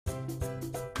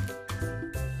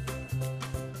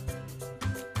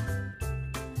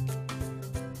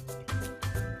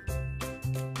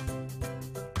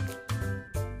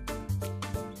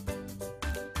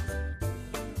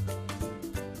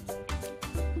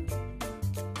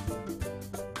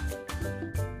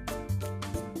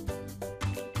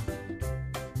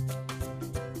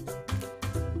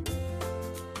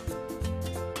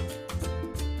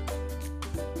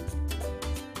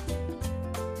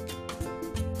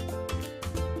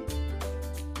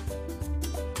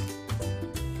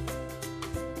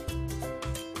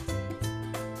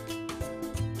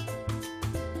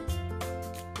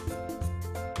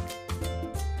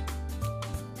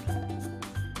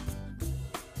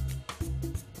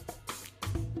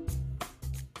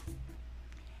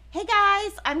Hey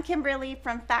guys, I'm Kimberly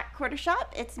from Fat Quarter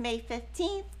Shop. It's May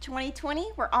 15th,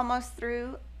 2020. We're almost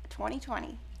through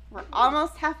 2020. We're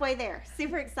almost halfway there.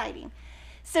 Super exciting.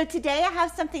 So today I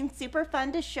have something super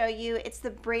fun to show you. It's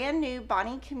the brand new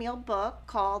Bonnie and Camille book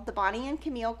called The Bonnie and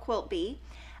Camille Quilt Bee.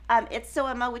 It's So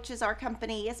Emma, which is our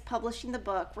company, is publishing the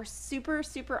book. We're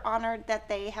super honored that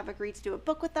they have agreed to do a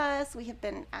book with us. We have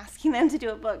been asking them to do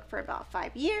a book for about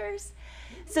 5 years.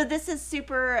 So this is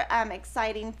super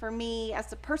exciting for me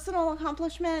as a personal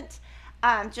accomplishment,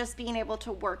 just being able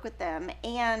to work with them.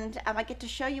 And I get to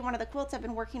show you one of the quilts I've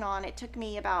been working on. It took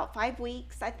me about 5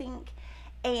 weeks, I think.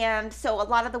 And so a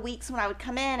lot of the weeks when I would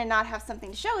come in and not have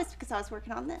something to show is because I was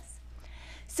working on this.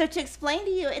 So to explain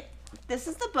to you, this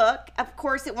is the book. Of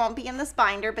course, it won't be in this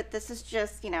binder, but this is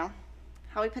just,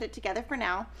 how we put it together for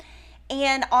now.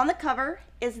 And on the cover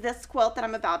is this quilt that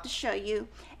I'm about to show you.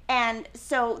 And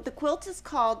so the quilt is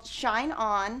called Shine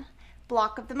On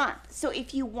Block of the Month. So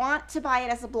if you want to buy it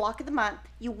as a block of the month,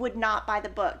 you would not buy the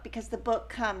book because the book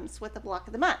comes with the block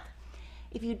of the month.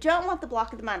 If you don't want the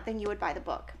block of the month, then you would buy the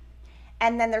book.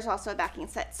 And then there's also a backing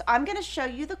set. So I'm going to show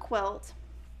you the quilt,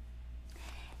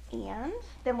 and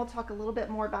then we'll talk a little bit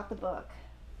more about the book.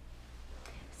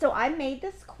 So I made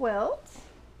this quilt.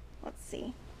 Let's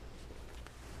see.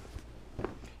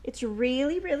 It's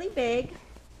really big.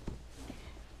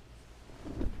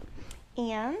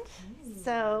 And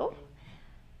so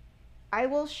I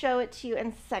will show it to you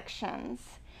in sections.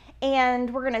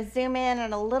 And we're going to zoom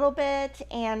in a little bit,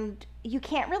 and you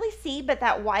can't really see, but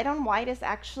that white on white is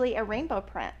actually a rainbow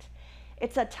print.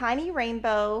 It's a tiny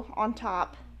rainbow on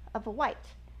top of a white.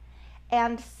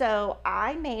 And so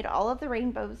I made all of the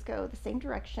rainbows go the same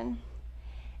direction,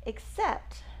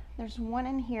 except there's one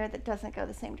in here that doesn't go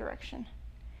the same direction.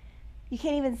 You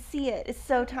can't even see it. It's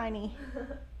so tiny.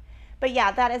 But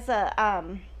yeah, that is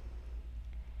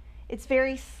it's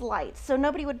very slight, so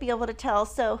nobody would be able to tell.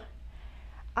 So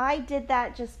I did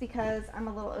that just because I'm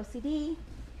a little OCD,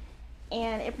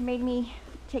 and it made me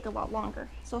take a lot longer.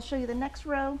 So I'll show you the next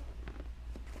row.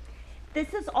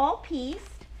 This is all pieced.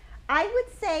 I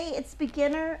would say it's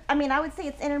I would say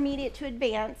it's intermediate to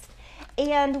advanced.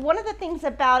 And one of the things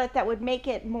about it that would make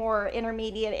it more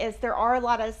intermediate is there are a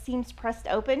lot of seams pressed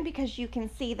open because you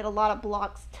can see that a lot of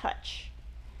blocks touch.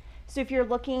 So if you're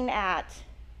looking at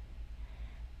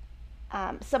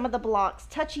some of the blocks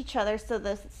touch each other, so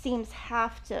the seams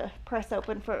have to press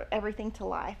open for everything to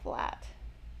lie flat.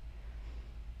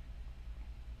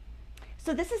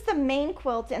 So this is the main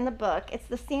quilt in the book. It's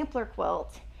the sampler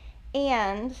quilt.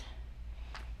 And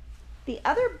the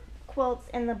other quilts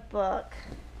in the book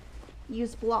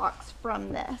use blocks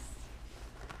from this.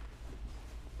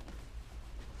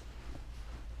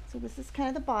 So this is kind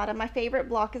of the bottom. My favorite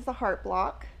block is the heart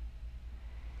block.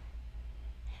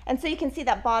 And so you can see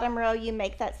that bottom row, you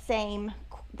make that same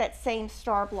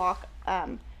star block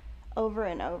over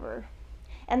and over.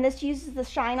 And this uses the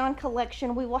Shine On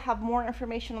collection. We will have more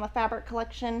information on the fabric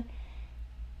collection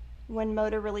when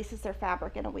Moda releases their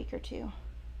fabric in a week or two.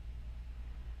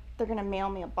 They're going to mail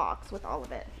me a box with all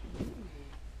of it.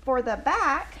 For the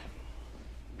back,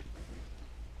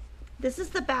 this is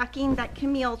the backing that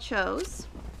Camille chose.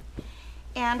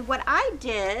 And what I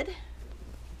did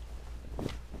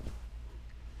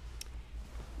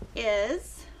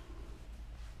is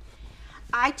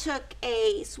I took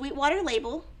a Sweetwater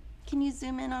label. Can you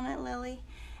zoom in on it, Lily?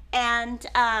 And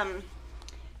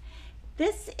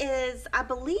this is, I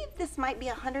believe this might be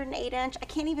 108 inch. I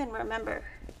can't even remember.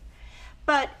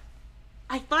 But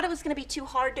I thought it was going to be too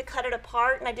hard to cut it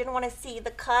apart, and I didn't want to see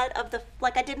the cut of the,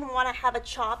 I didn't want to have a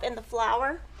chop in the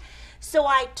flower. So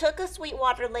I took a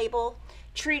Sweetwater label,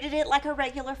 treated it like a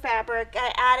regular fabric.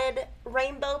 I added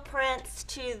rainbow prints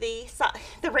to the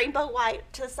rainbow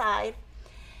white to the side.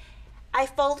 I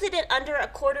folded it under a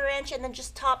 1/4 inch and then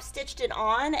just top stitched it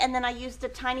on, and then I used a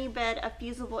tiny bit of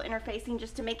fusible interfacing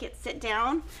just to make it sit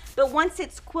down. But once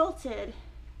it's quilted,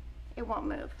 it won't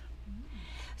move.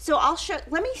 So I'll show,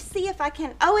 let me see if I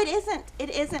can, oh, it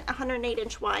isn't 108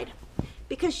 inch wide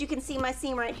because you can see my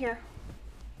seam right here.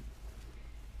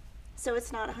 So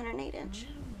it's not 108 inch.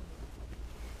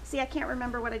 See, I can't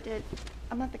remember what I did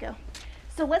a month ago.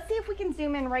 So let's see if we can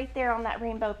zoom in right there on that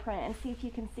rainbow print and see if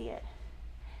you can see it.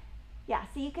 Yeah,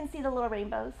 see, you can see the little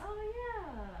rainbows. Oh,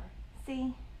 yeah.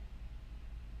 See?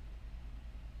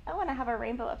 Oh, and I have a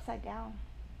rainbow upside down.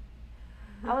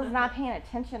 I was not paying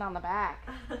attention on the back.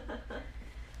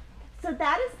 So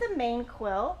that is the main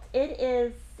quilt. It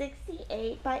is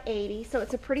 68 by 80, so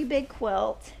it's a pretty big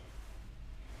quilt.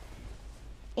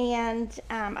 And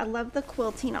I love the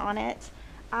quilting on it.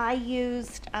 I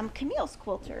used Camille's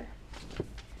quilter.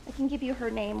 I can give you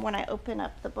her name when I open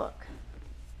up the book.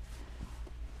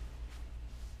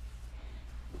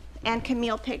 And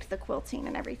Camille picked the quilting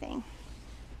and everything.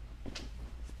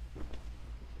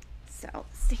 So,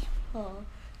 let's see. Aww.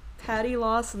 Patty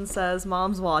Lawson says,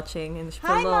 Mom's watching, and she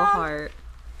put a little Mom. heart.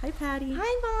 Hi, Patty.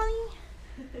 Hi, Mommy.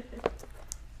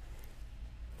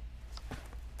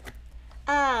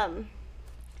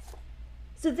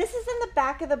 So this is in the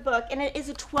back of the book, and it is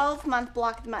a 12-month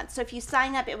block of the month. So if you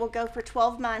sign up, it will go for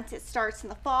 12 months. It starts in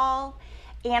the fall.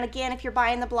 And again, if you're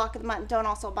buying the block of the month, don't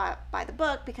also buy the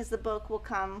book, because the book will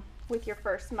come with your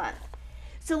first month.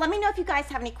 So let me know if you guys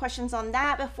have any questions on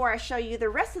that before I show you the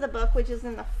rest of the book, which is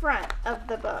in the front of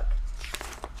the book.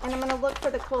 And I'm going to look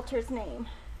for the quilter's name.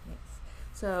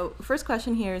 So first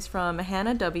question here is from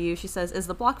Hannah W. She says, is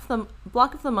the block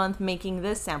of the month making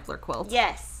this sampler quilt?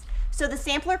 Yes. So the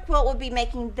sampler quilt will be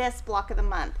making this block of the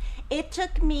month. It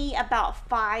took me about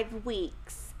 5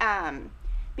 weeks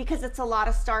because it's a lot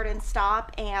of start and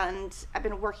stop, and I've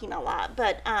been working a lot.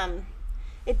 But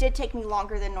it did take me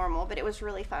longer than normal, but it was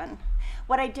really fun.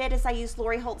 What I did is I used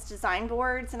Lori Holt's design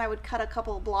boards, and I would cut a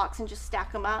couple of blocks and just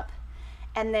stack them up,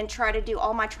 and then try to do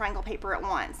all my triangle paper at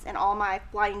once and all my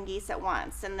flying geese at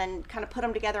once, and then kind of put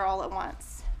them together all at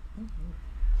once.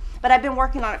 But I've been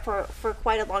working on it for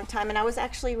quite a long time, and I was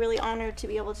actually really honored to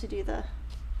be able to do the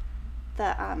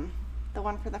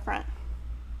one for the front.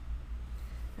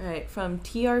 All right, from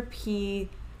TRP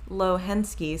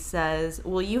Lohensky says,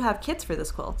 will you have kits for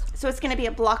this quilt? So it's going to be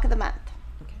a block of the month.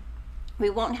 Okay. We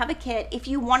won't have a kit. If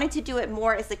you wanted to do it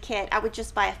more as a kit, I would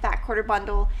just buy a fat quarter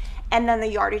bundle and then the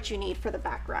yardage you need for the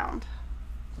background.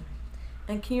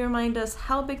 And can you remind us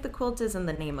how big the quilt is and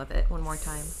the name of it one more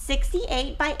time?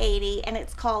 68 by 80, and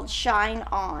it's called Shine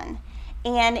On.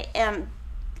 And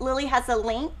Lily has a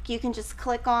link. You can just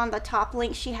click on the top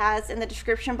link she has in the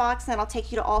description box, and it'll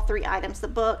take you to all 3 items: the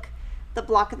book, the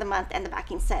block of the month, and the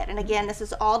backing set. And again, this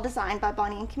is all designed by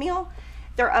Bonnie and Camille.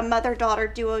 They're a mother-daughter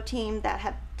duo team that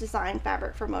have designed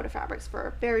fabric for Moda Fabrics for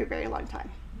a very, very long time.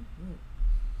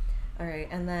 All right,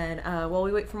 and then while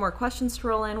we wait for more questions to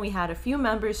roll in, we had a few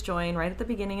members join right at the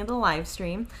beginning of the live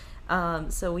stream.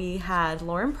 So we had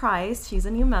Lauren Price, she's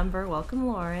a new member. Welcome,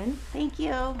 Lauren. Thank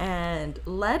you. And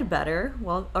Ledbetter,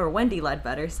 Wendy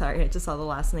Ledbetter, sorry, I just saw the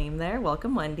last name there.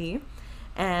 Welcome, Wendy.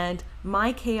 And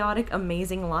My Chaotic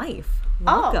Amazing Life.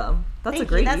 Welcome. That's a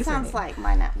great username. That sounds like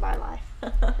my life.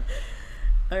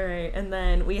 All right, and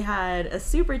then we had a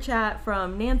super chat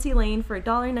from Nancy Lane for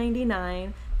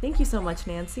 $1.99. Thank you so much,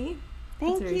 Nancy.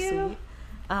 Thank That's very you. sweet.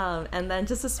 And then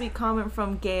just a sweet comment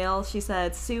from Gail. She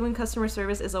said, Sue in customer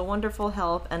service is a wonderful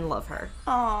help and love her.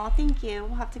 Oh, thank you.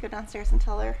 We'll have to go downstairs and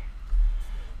tell her.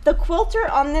 The quilter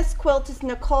on this quilt is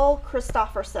Nicole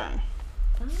Christofferson.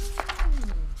 Oh.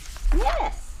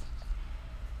 Yes.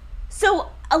 So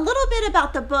a little bit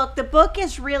about the book. The book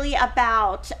is really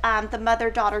about the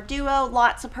mother-daughter duo.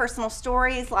 Lots of personal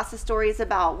stories, lots of stories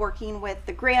about working with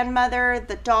the grandmother,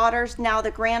 the daughters, now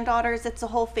the granddaughters. It's a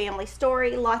whole family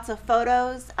story. Lots of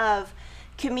photos of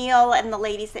Camille and the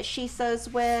ladies that she sews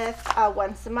with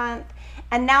once a month.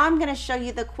 And now I'm going to show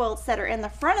you the quilts that are in the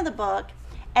front of the book.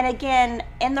 And again,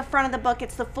 in the front of the book,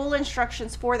 it's the full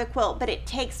instructions for the quilt, but it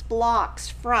takes blocks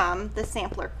from the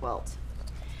sampler quilt.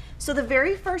 So the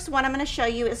very first one I'm going to show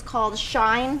you is called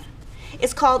Shine.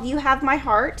 It's called You Have My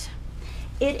Heart.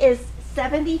 It is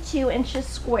 72 inches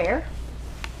square.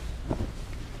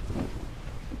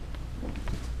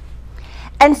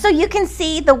 And so you can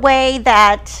see the way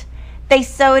that they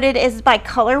sewed it is by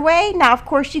colorway. Now, of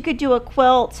course, you could do a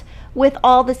quilt with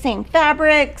all the same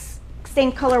fabrics,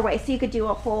 same colorway. So you could do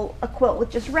a quilt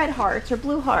with just red hearts or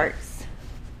blue hearts.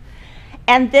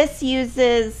 And this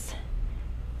uses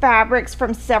fabrics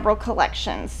from several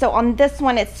collections. So on this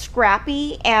one, it's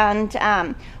scrappy,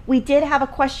 and we did have a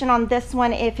question on this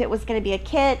one if it was going to be a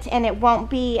kit, and it won't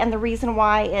be, and the reason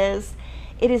why is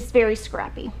it is very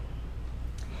scrappy.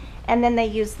 And then they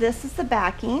use this as the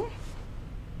backing.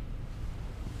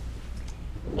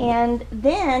 And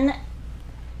then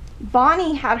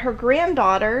Bonnie had her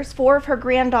granddaughters, 4 of her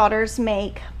granddaughters,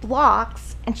 make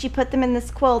blocks, and she put them in this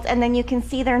quilt, and then you can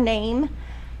see their name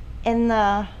in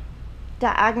the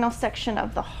diagonal section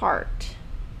of the heart,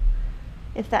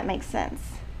 if that makes sense.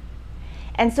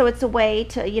 And so it's a way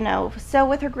to, you know, sew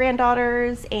with her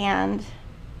granddaughters, and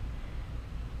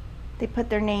they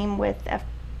put their name with a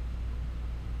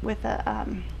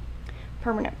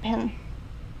permanent pin.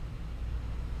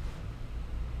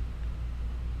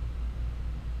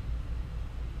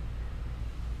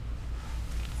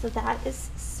 So that is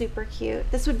super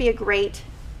cute. This would be a great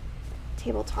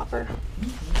table topper.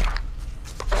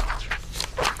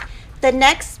 The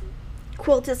next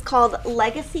quilt is called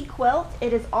Legacy Quilt.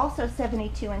 It is also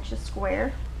 72 inches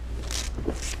square.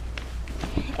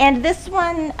 And this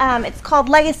one, it's called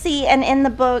Legacy, and in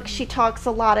the book she talks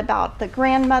a lot about the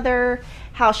grandmother,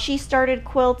 how she started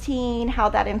quilting, how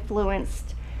that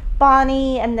influenced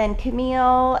Bonnie, and then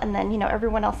Camille, and then, you know,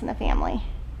 everyone else in the family.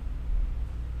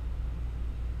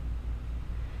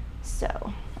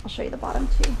 So I'll show you the bottom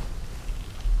too.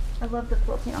 I love the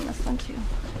quilting on this one too.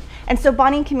 And so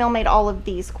Bonnie and Camille made all of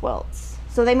these quilts.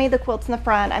 So they made the quilts in the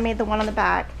front, I made the one on the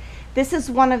back. This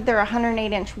is one of their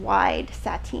 108-inch wide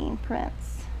sateen prints.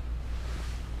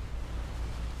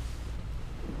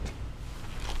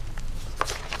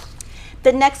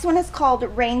 The next one is called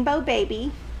Rainbow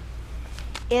Baby.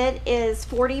 It is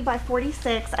 40 by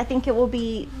 46. I think it will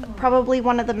be probably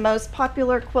one of the most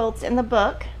popular quilts in the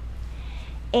book.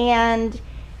 And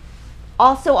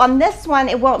also on this one,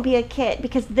 it won't be a kit,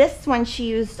 because this one she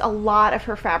used a lot of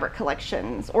her fabric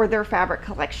collections, or their fabric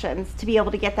collections, to be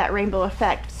able to get that rainbow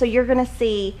effect. So you're gonna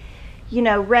see, you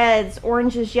know, reds,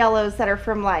 oranges, yellows that are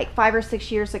from like 5 or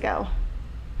 6 years ago.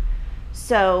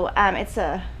 So it's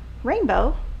a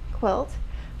rainbow quilt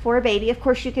for a baby. Of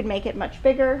course, you could make it much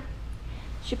bigger.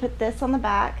 She put this on the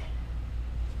back.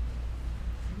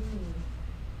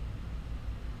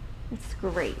 It's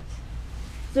great.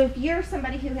 So if you're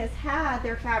somebody who has had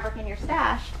their fabric in your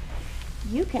stash,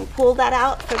 you can pull that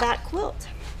out for that quilt.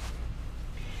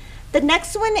 The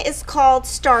next one is called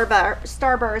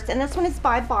Starburst, and this one is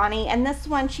by Bonnie, and this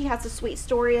one she has a sweet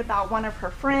story about one of her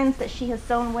friends that she has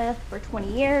sewn with for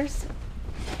 20 years.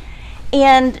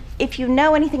 And if you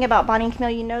know anything about Bonnie and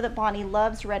Camille, you know that Bonnie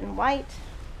loves red and white.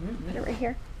 Put it right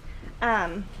here.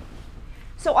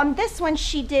 So on this one,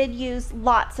 she did use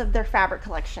lots of their fabric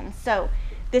collections. So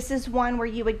this is one where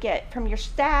you would get from your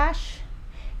stash.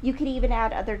 You could even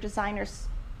add other designers'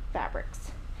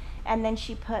 fabrics. And then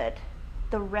she put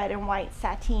the red and white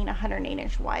sateen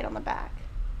 108-inch wide on the back.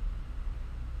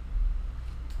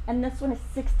 And this one is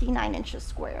 69 inches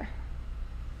square.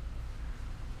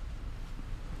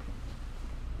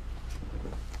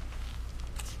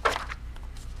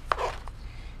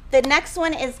 The next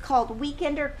one is called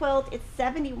Weekender Quilt. It's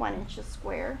 71 inches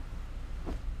square.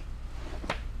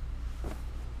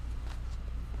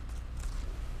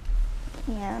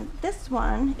 And this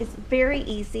one is very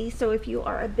easy, so if you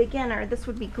are a beginner, this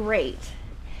would be great.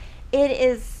 It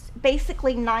is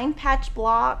basically 9 patch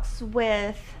blocks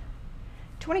with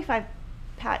 25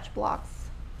 patch blocks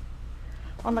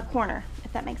on the corner,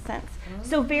 if that makes sense.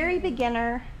 So very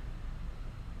beginner,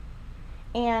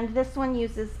 and this one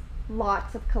uses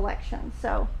lots of collections.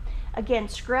 So again,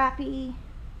 scrappy.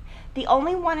 The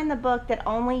only one in the book that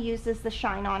only uses the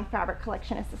Shine On fabric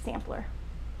collection is the sampler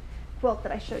quilt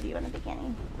that I showed you in the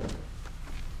beginning.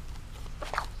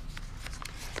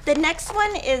 The next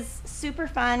one is super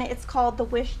fun. It's called the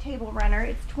Wish Table Runner.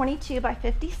 It's 22 by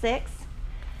 56.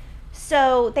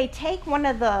 So they take one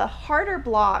of the harder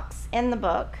blocks in the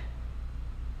book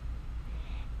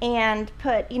and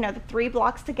put, you know, the 3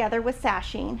 blocks together with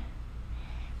sashing.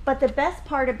 But the best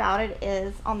part about it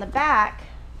is on the back,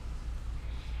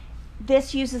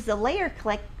 this uses the layer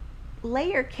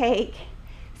cake.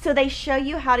 So they show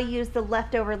you how to use the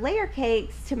leftover layer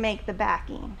cakes to make the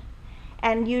backing,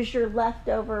 and use your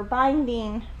leftover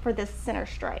binding for this center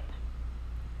stripe.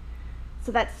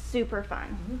 So that's super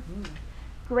fun.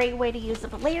 Great way to use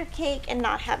up a layer cake and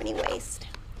not have any waste.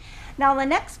 Now the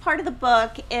next part of the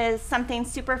book is something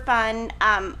super fun.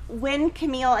 When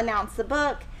Camille announced the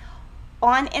book,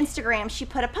 on Instagram, she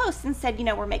put a post and said, you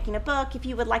know, we're making a book. If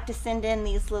you would like to send in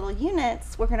these little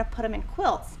units, we're going to put them in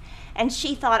quilts. And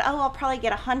she thought, oh, I'll probably get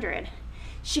 100.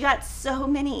 She got so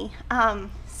many.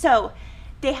 So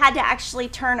they had to actually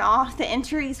turn off the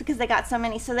entries because they got so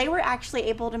many. So they were actually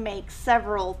able to make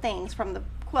several things from the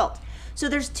quilt. So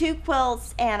there's 2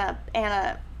 quilts and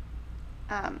a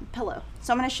pillow.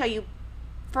 So I'm going to show you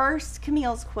first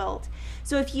Camille's quilt.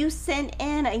 So if you send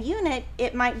in a unit,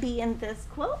 it might be in this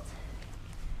quilt.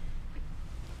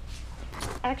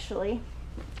 Actually,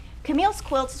 Camille's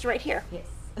quilt is right here. Yes.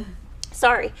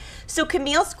 Sorry. So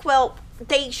Camille's quilt,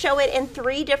 they show it in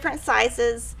 3 different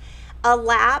sizes: a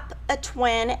lap, a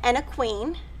twin, and a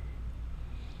queen.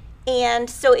 And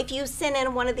so if you send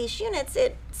in one of these units,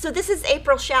 so this is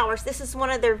April Showers. This is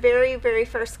one of their very, very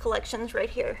first collections right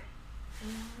here.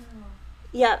 Wow.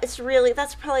 Yeah, it's really,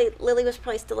 that's probably, Lily was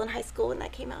probably still in high school when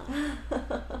that came out.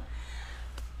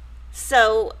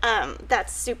 So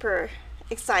that's super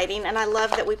exciting, and I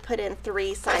love that we put in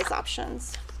 3 size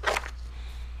options.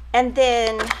 And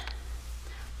then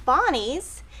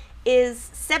Bonnie's is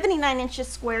 79 inches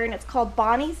square, and it's called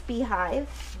Bonnie's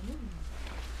Beehive.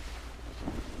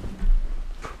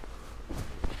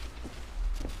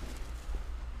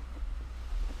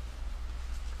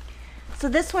 So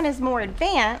this one is more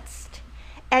advanced,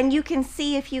 And you can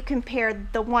see if you compare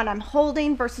the one I'm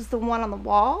holding versus the one on the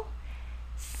wall,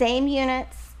 same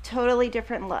units, totally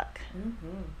different look.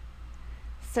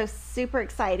 So super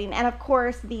exciting. And of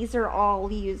course, these are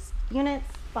all used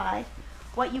units by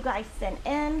what you guys sent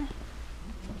in.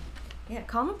 Yeah,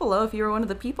 comment below if you were one of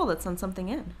the people that sent something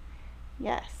in.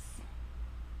 Yes.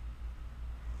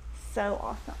 So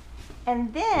awesome.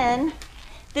 And then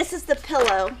this is the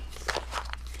pillow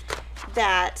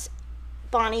that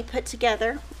Bonnie put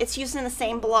together. It's using the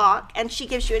same block, and she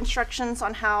gives you instructions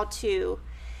on how to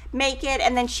make it,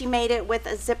 and then she made it with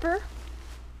a zipper.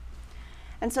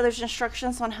 And so there's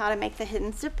instructions on how to make the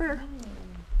hidden zipper.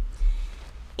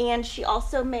 And she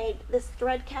also made this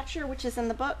thread catcher, which is in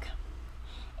the book.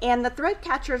 And the thread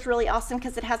catcher is really awesome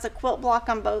because it has a quilt block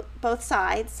on both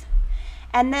sides.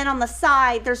 And then on the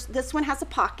side, this one has a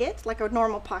pocket, like a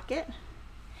normal pocket.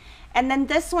 And then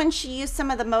this one, she used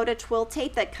some of the Moda twill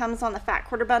tape that comes on the fat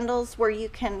quarter bundles, where you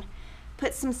can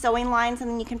put some sewing lines and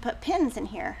then you can put pins in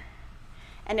here.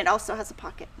 And it also has a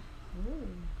pocket.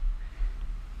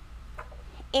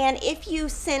 And if you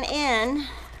send in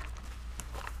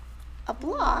a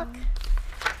block,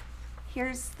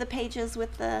 here's the pages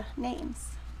with the names.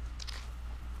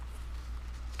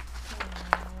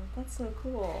 That's so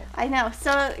cool. I know,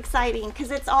 so exciting, because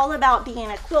it's all about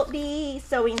being a quilt bee,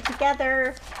 sewing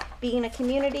together, being a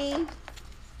community.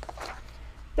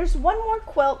 There's one more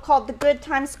quilt called the Good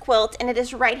Times Quilt, and it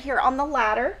is right here on the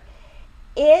ladder.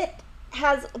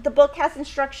 The book has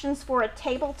instructions for a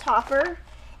table topper,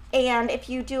 and if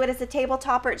you do it as a table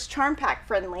topper, it's charm pack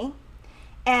friendly,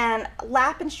 and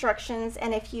lap instructions,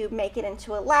 and if you make it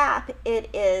into a lap,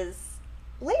 it is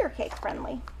layer cake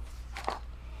friendly.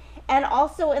 And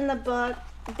also in the book,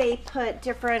 they put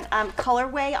different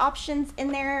colorway options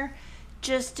in there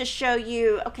just to show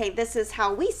you, okay, this is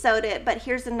how we sewed it, but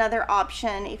here's another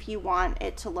option if you want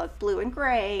it to look blue and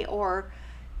gray or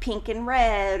pink and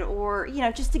red, or, you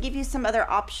know, just to give you some other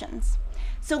options.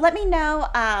 So let me know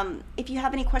if you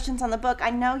have any questions on the book. I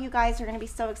know you guys are going to be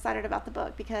so excited about the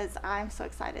book because I'm so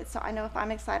excited. So I know if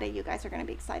I'm excited, you guys are going to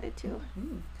be excited too.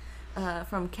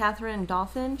 From Catherine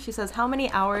Dolphin, she says, how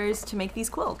many hours to make these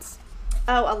quilts?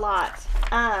 Oh, a lot.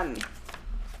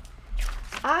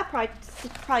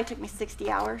 Probably took me 60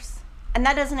 hours. And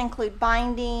that doesn't include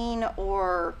binding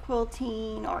or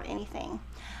quilting or anything.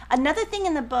 Another thing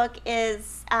in the book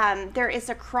is there is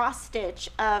a cross stitch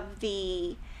of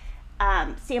the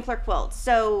sampler quilt.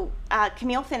 So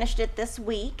Camille finished it this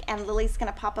week, and Lily's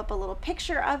going to pop up a little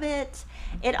picture of it.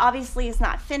 It obviously is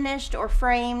not finished or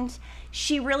framed.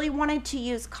 She really wanted to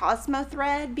use Cosmo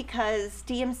thread because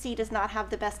DMC does not have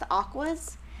the best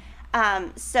aquas.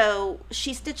 So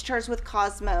she stitched hers with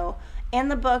Cosmo. In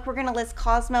the book, we're going to list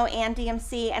Cosmo and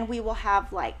DMC, and we will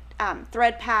have like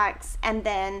thread packs and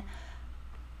then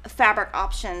fabric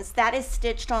options. That is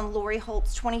stitched on Lori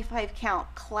Holt's 25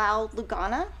 count Cloud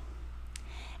Lugana.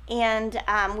 And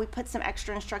we put some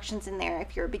extra instructions in there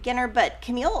if you're a beginner, but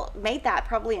Camille made that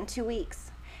probably in 2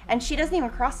 weeks, and she doesn't even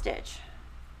cross stitch.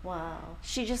 Wow.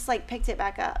 She just like picked it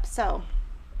back up. So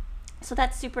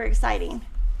that's super exciting.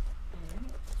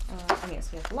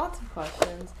 Yes, we have lots of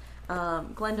questions.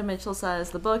 Glenda Mitchell says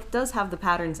the book does have the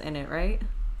patterns in it, right?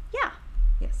 Yeah.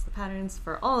 Yes, the patterns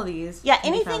for all of these. Yeah,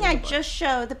 anything I just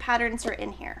showed, the patterns are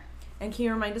in here. And can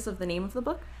you remind us of the name of the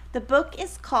book? The book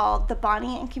is called The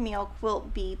Bonnie and Camille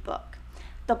Quilt Bee Book.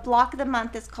 The block of the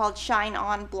month is called Shine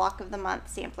On Block of the Month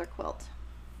Sampler Quilt.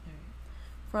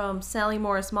 From Sally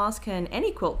Morris Moss, can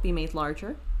any quilt be made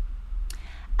larger?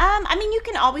 I mean, you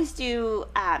can always do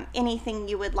anything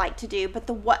you would like to do,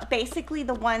 but basically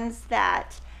the ones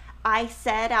that I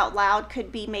said out loud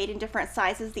could be made in different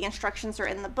sizes. The instructions are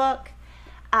in the book.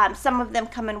 Some of them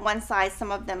come in one size,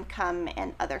 some of them come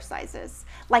in other sizes.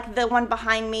 Like the one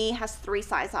behind me has 3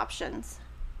 size options.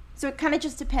 So it kind of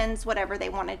just depends whatever they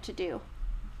wanted to do.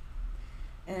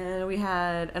 And we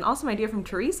had an awesome idea from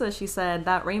Teresa. She said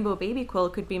that rainbow baby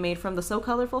quilt could be made from the So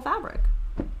Colorful fabric.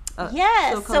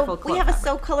 Yes, so we have a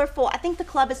So Colorful, I think the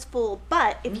club is full,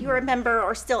 but if you remember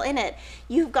or still in it,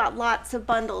 you've got lots of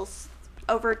bundles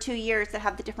over 2 years that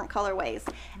have the different colorways.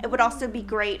 It would also be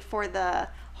great for the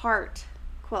heart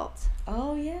quilt.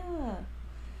 Oh, yeah.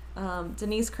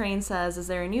 Denise Crane says, is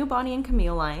there a new Bonnie and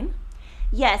Camille line?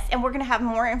 Yes, and we're going to have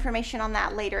more information on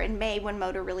that later in May when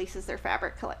Moda releases their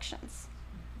fabric collections.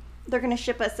 They're going to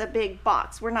ship us a big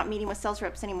box. We're not meeting with sales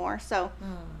reps anymore, so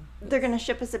they're going to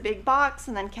ship us a big box,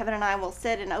 and then Kevin and I will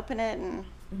sit and open it and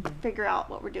figure out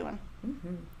what we're doing.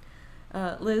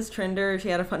 Liz Trinder, she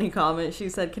had a funny comment. She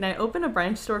said, can I open a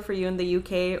branch store for you in the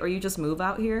UK, or you just move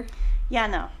out here? Yeah,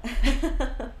 no.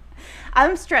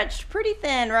 I'm stretched pretty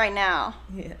thin right now.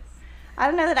 Yes. I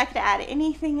don't know that I could add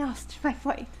anything else to my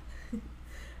plate.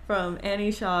 From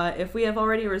Annie Shaw, if we have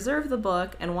already reserved the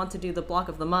book and want to do the block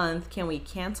of the month, can we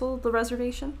cancel the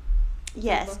reservation?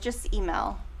 Yes, just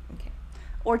email. Okay.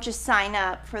 Or just sign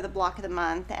up for the block of the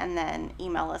month and then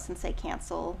email us and say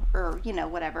cancel or,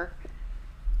 whatever.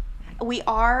 We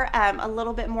are a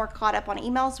little bit more caught up on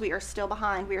emails. We are still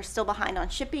behind. We are still behind on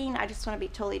shipping. I just want to be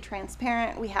totally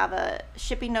transparent. We have a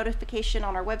shipping notification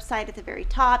on our website at the very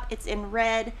top. It's in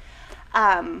red.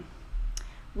 I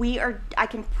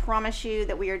can promise you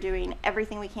that we are doing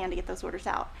everything we can to get those orders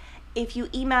out. If you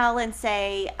email and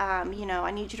say, I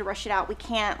need you to rush it out, we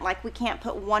can't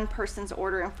put one person's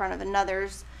order in front of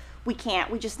another's. We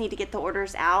can't. We just need to get the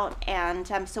orders out. And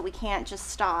so we can't just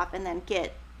stop and then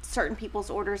get certain people's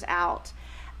orders out.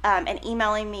 And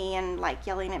emailing me and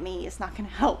yelling at me is not going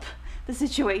to help the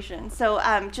situation. So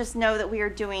just know that we are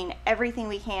doing everything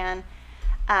we can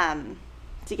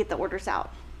to get the orders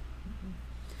out.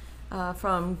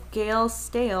 From Gail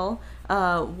Stale,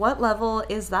 what level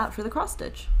is that for the cross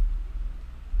stitch?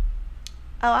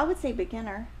 Oh, I would say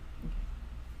beginner.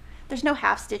 There's no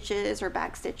half stitches or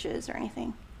back stitches or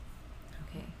anything.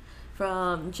 Okay.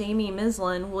 From Jamie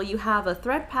Mislin, will you have a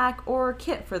thread pack or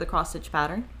kit for the cross stitch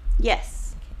pattern?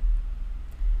 Yes.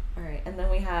 All right, and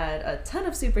then we had a ton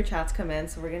of super chats come in,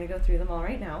 so we're going to go through them all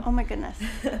right now. Oh my goodness.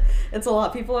 It's a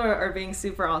lot. People are being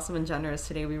super awesome and generous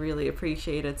today. We really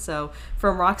appreciate it. So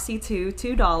from Roxy2,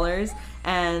 $2,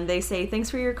 and they say,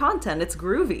 thanks for your content. It's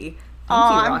groovy. Thank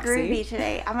you, I'm Roxy. groovy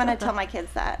today. I'm going to tell my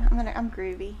kids that. I'm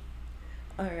groovy.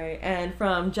 All right, and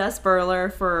from Jess Burler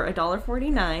for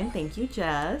 $1.49. Thank you,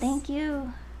 Jess. Thank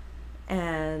you.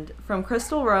 And from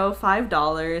Crystal Rowe,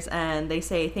 $5, and they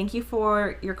say, thank you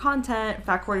for your content.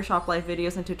 Fat Quarter Shop live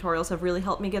videos and tutorials have really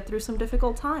helped me get through some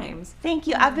difficult times. Thank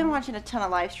you. I've been watching a ton of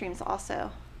live streams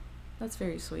also. That's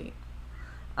very sweet.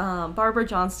 Barbara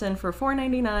Johnston for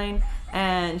 $4.99,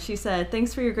 and she said,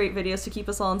 thanks for your great videos to keep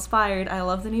us all inspired. I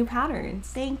love the new patterns.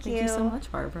 Thank you. Thank you so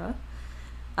much, Barbara.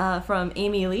 From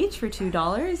Amy Leach for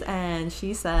 $2, and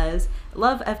she says,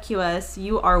 love FQS,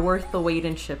 you are worth the wait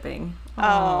in shipping.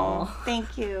 Oh,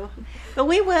 thank you. But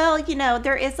we will,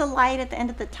 there is a light at the end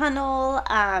of the tunnel.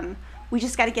 We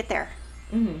just got to get there.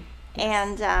 Mm-hmm.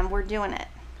 And we're doing it.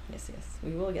 Yes,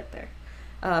 we will get there.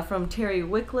 From Terry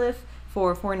Wycliffe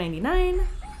for $4.99.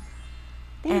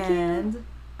 Thank you.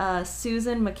 And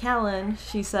Susan McCallan,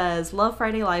 she says, love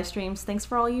Friday live streams. Thanks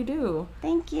for all you do.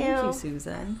 Thank you. Thank you,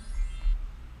 Susan.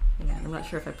 Yeah, I'm not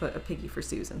sure if I put a piggy for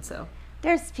Susan, so.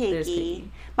 There's Piggy. There's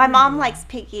Piggy. My mom likes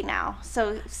Piggy now.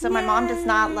 So my mom does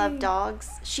not love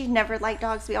dogs. She never liked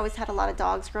dogs. We always had a lot of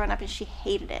dogs growing up, and she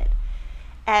hated it.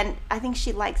 And I think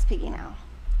she likes Piggy now.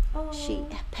 Oh. She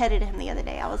petted him the other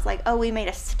day. I was like, oh, we made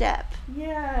a step.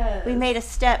 Yes. We made a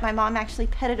step. My mom actually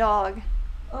pet a dog.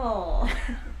 Oh.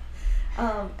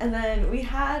 And then we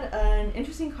had an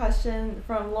interesting question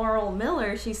from Laurel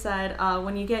Miller. She said,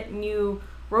 when you get new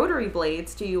rotary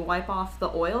blades, do you wipe off the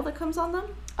oil that comes on them?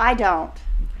 I don't.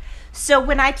 So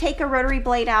when I take a rotary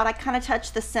blade out, I kind of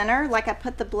touch the center, like I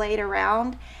put the blade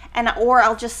around, or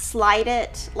I'll just slide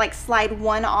it, slide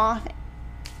one off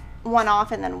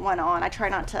and then one on. I try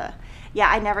not to. Yeah,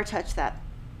 I never touch that.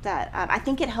 I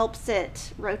think it helps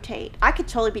it rotate. I could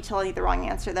totally be telling you the wrong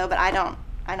answer though, but I don't.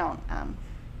 I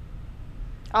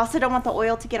also don't want the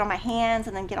oil to get on my hands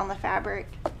and then get on the fabric.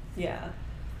 Yeah.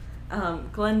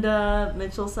 Glenda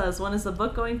Mitchell says, when is the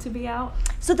book going to be out?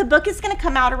 So the book is going to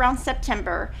come out around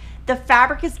September. The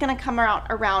fabric is going to come out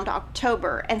around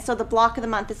October. And so the block of the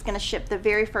month is going to ship the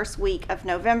very first week of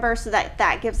November, so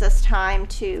that gives us time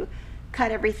to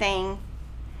cut everything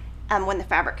when the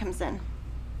fabric comes in.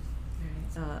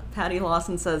 Patty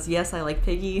Lawson says, yes, I like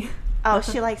Piggy. Oh,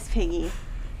 she likes Piggy.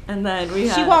 And then we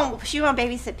have... She won't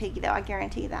babysit Piggy, though. I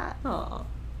guarantee that. Oh,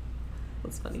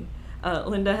 that's funny.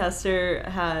 Linda Hester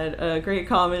had a great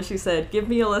comment. She said, give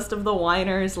me a list of the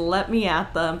whiners. Let me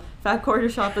at them. Fat Quarter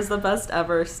Shop is the best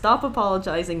ever. Stop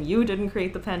apologizing. You didn't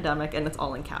create the pandemic. And it's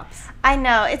all in caps. I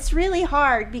know. It's really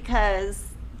hard because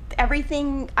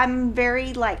everything, I'm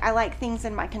very I like things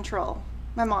in my control.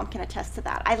 My mom can attest to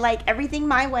that. I like everything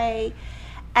my way.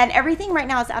 And everything right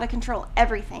now is out of control.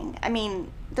 Everything. I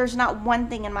mean, there's not one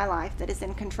thing in my life that is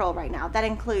in control right now. That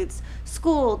includes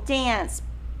school, dance,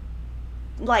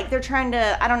 they're trying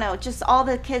to, I don't know, just all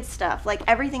the kids stuff.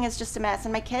 Everything is just a mess.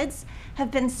 And my kids have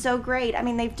been so great. I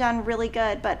mean, they've done really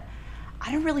good, but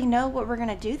I don't really know what we're going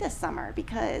to do this summer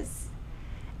because,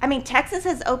 I mean, Texas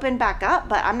has opened back up,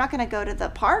 but I'm not going to go to the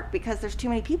park because there's too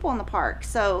many people in the park.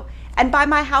 So, and by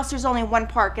my house, there's only one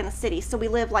park in the city. So we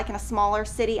live in a smaller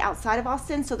city outside of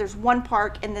Austin. So there's one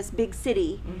park in this big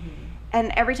city. Mm-hmm.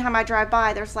 And every time I drive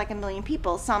by, there's like a million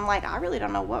people. So I'm like, I really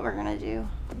don't know what we're going to do.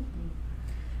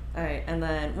 All right, and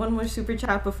then one more super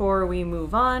chat before we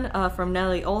move on from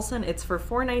Nellie Olson. It's for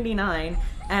 $4.99,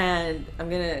 and I'm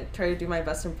gonna try to do my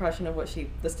best impression of what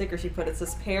the sticker she put. It's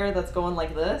this pear that's going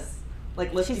like this,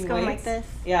 like lifting weights. She's going like this.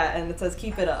 Yeah, and it says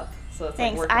 "Keep it up." So it's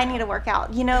thanks. Like I need to work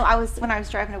out. You know, when I was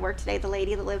driving to work today, the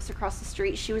lady that lives across the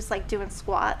street, she was like doing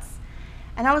squats,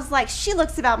 and I was like, she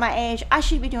looks about my age. I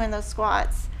should be doing those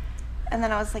squats. And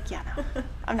then I was like, yeah, no,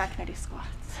 I'm not gonna do squats.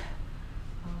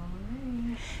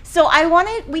 So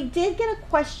we did get a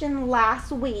question last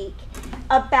week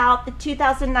about the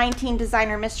 2019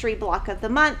 Designer Mystery Block of the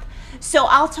Month. So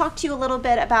I'll talk to you a little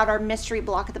bit about our Mystery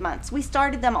Block of the Months. We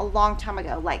started them a long time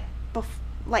ago, like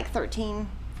 13,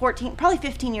 14, probably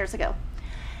 15 years ago.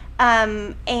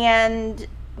 And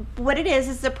what it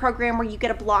is a program where you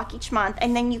get a block each month,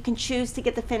 and then you can choose to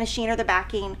get the finishing or the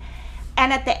backing.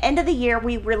 And at the end of the year,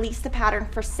 we release the pattern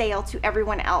for sale to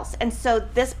everyone else. And so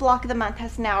this block of the month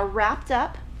has now wrapped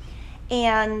up.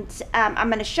 And I'm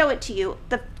going to show it to you.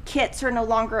 The kits are no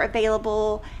longer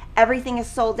available. Everything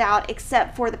is sold out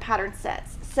except for the pattern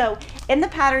sets. So in the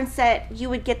pattern set, you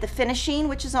would get the finishing,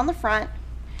 which is on the front,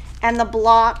 and the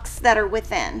blocks that are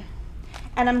within.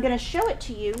 And I'm going to show it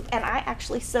to you. And I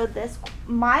actually sewed this.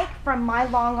 Mike from My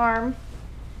Long Arm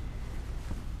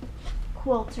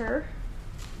Quilter,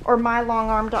 or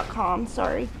mylongarm.com,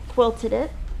 sorry, quilted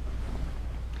it.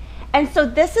 And so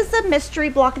this is a mystery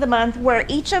block of the month where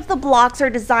each of the blocks are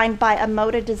designed by a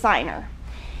Moda designer.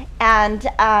 And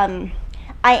I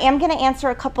am going to answer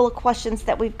a couple of questions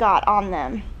that we've got on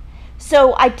them.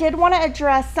 So I did want to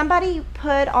address, somebody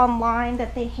put online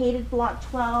that they hated block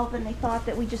 12 and they thought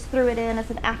that we just threw it in as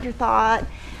an afterthought.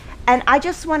 And I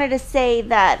just wanted to say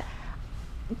that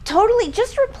totally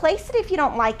just replace it if you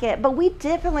don't like it, but we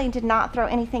definitely did not throw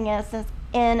anything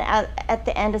in at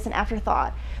the end as an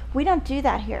afterthought. We don't do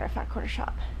that here at Fat Quarter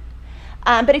Shop.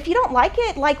 But if you don't like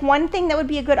it, like one thing that would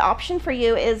be a good option for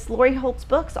you is Lori Holt's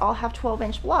books all have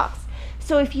 12-inch blocks.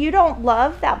 So if you don't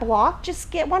love that block, just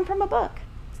get one from a book.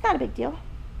 It's not a big deal.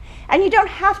 And you don't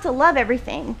have to love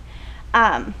everything.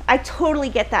 I totally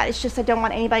get that. It's just I don't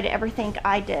want anybody to ever think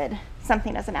I did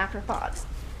something as an afterthought.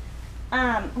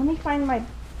 Let me find my...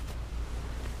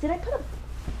 Did I put a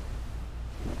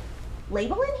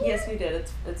label in here? Yes, you did.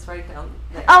 It's right down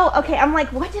there. Oh, okay. I'm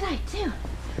like, what did I do?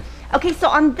 Okay, so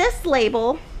on this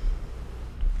label,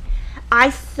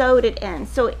 I sewed it in.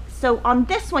 So on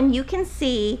this one, you can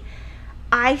see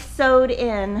I sewed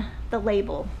in the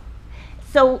label.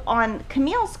 So on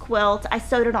Camille's quilt, I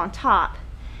sewed it on top.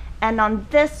 And on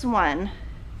this one,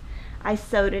 I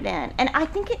sewed it in. And I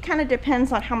think it kind of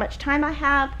depends on how much time I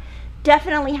have.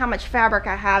 Definitely how much fabric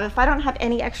I have. If I don't have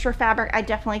any extra fabric, I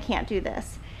definitely can't do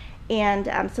this.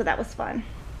 And so that was fun.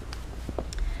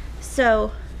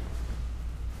 So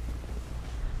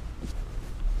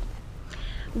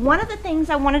one of the things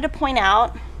I wanted to point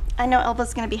out, I know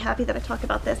Elva's going to be happy that I talk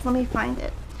about this. Let me find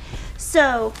it.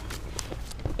 So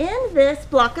in this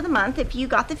block of the month, if you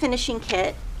got the finishing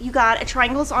kit, you got a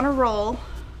triangles on a roll.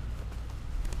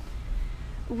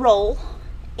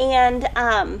 And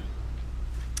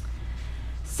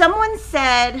someone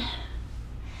said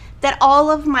that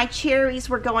all of my cherries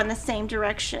were going the same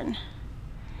direction.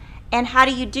 And how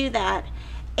do you do that?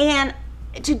 And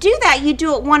to do that, you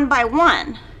do it one by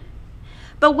one.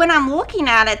 But when I'm looking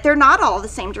at it, they're not all the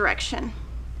same direction.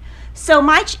 So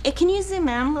can you zoom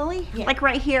in, Lily? Yeah. Like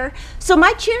right here. So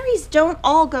my cherries don't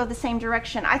all go the same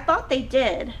direction. I thought they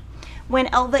did when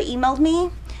Elva emailed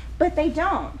me, but they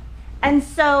don't. And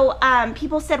so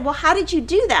people said, well, how did you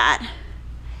do that?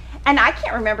 And I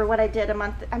can't remember what I did a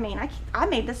month. I mean, I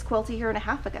made this quilt a year and a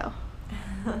half ago.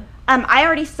 I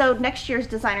already sewed next year's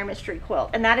Designer Mystery Quilt,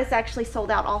 and that is actually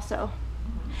sold out also.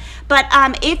 But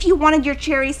if you wanted your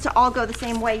cherries to all go the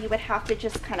same way, you would have to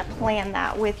just kind of plan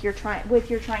that with your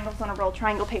triangles on a roll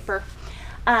triangle paper.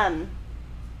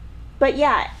 But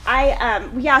yeah,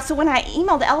 so when I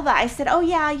emailed Elva, I said, oh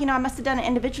yeah, I must have done it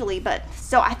individually. But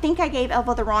so I think I gave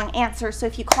Elva the wrong answer. So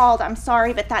if you called, I'm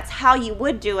sorry, but that's how you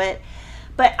would do it.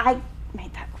 But I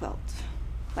made that quilt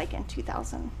like in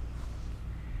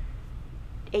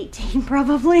 2018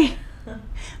 probably.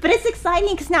 But it's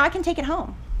exciting because now I can take it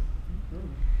home.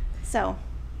 So.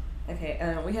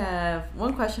 Okay, we have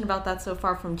one question about that so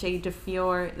far from Jay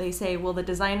DeFiore. They say, will the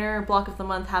designer block of the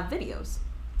month have videos?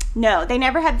 No, they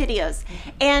never have videos.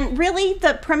 And really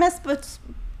the premise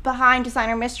behind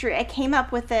Designer Mystery, I came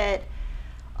up with it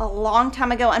a long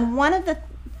time ago. And one of the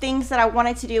things that I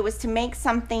wanted to do was to make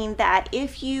something that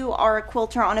if you are a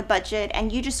quilter on a budget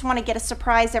and you just want to get a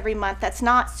surprise every month that's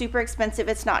not super expensive,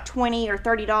 it's not $20 or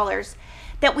 $30,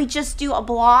 that we just do a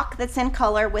block that's in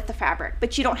color with the fabric.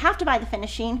 But you don't have to buy the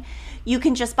finishing. You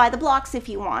can just buy the blocks if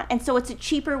you want. And so it's a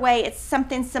cheaper way. It's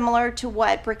something similar to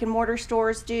what brick and mortar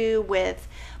stores do with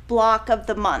block of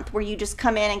the month, where you just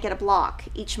come in and get a block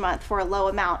each month for a low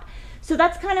amount. So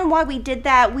that's kind of why we did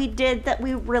that. We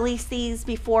released these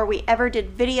before we ever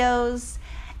did videos,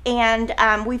 and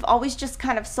we've always just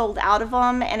kind of sold out of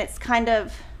them, and it's kind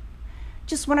of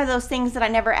just one of those things that I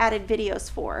never added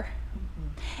videos for.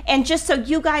 And just so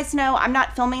you guys know, I'm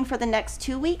not filming for the next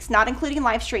 2 weeks, not including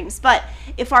live streams. But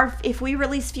if we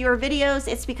release fewer videos,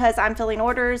 it's because I'm filling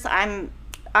orders. I'm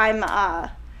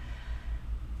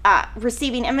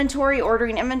receiving inventory,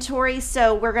 ordering inventory.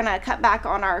 So we're gonna cut back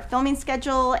on our filming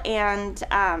schedule, and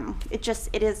it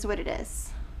is what it is.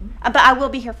 But I will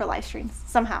be here for live streams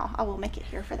somehow. I will make it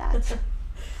here for that.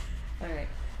 All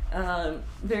right.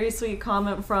 Very sweet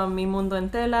comment from Mi Mundo en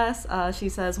Telas. She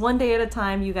says, "One day at a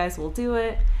time, you guys will do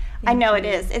it." I know it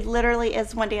is. It literally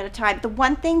is one day at a time. The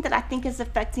one thing that I think is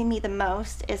affecting me the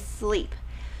most is sleep.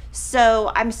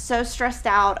 So I'm so stressed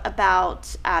out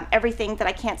about everything that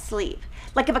I can't sleep.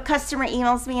 Like if a customer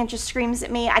emails me and just screams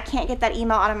at me, I can't get that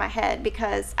email out of my head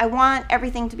because I want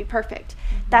everything to be perfect.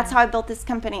 That's how I built this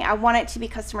company. I want it to be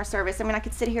customer service. I mean, I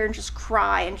could sit here and just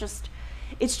cry and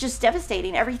it's just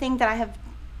devastating. Everything that I have,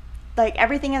 like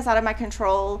everything is out of my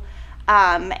control,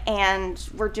 and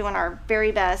we're doing our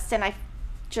very best, and I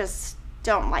just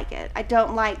don't like it. I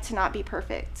don't like to not be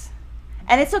perfect.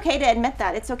 And it's okay to admit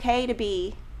that. It's okay to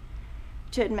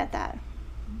admit that.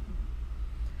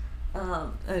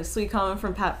 A sweet comment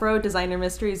from Pat Bro, "Designer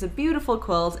Mystery is a beautiful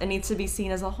quilt and needs to be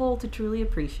seen as a whole to truly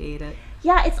appreciate it."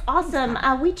 Yeah, it's awesome.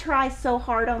 We try so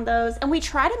hard on those, and we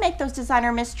try to make those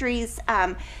designer mysteries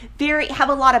have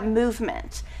a lot of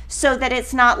movement, so that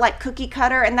it's not like cookie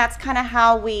cutter. And that's kind of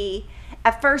how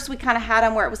at first we kind of had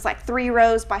them where it was like 3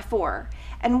 rows by 4,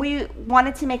 and we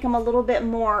wanted to make them a little bit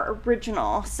more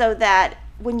original, so that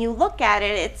when you look at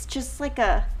it, it's just like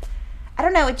I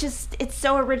don't know, it's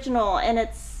so original and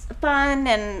it's fun,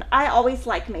 and I always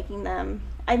like making them.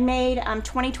 I made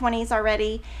 2020s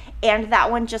already, and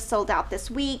that one just sold out this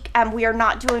week. We are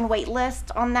not doing wait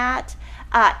list on that.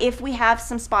 If we have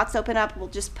some spots open up, we'll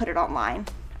just put it online,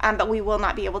 but we will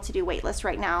not be able to do wait list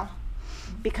right now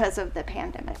because of the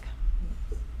pandemic.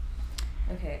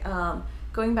 Okay,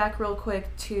 going back real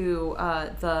quick to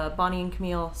the Bonnie and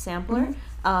Camille sampler.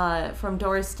 From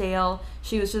Doris Dale,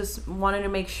 she was just wanting to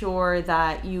make sure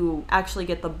that you actually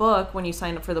get the book when you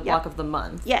sign up for the block of the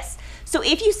month. Yes. So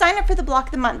if you sign up for the block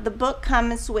of the month, the book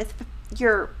comes with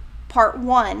your part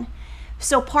 1.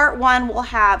 So part 1 will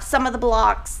have some of the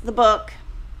blocks, the book,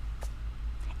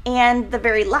 and the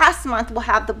very last month will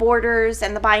have the borders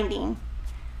and the binding.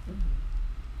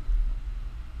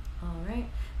 All right.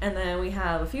 And then we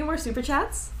have a few more super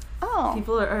chats. Oh.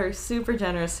 People are super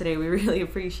generous today. We really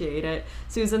appreciate it.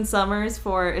 Susan Summers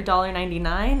for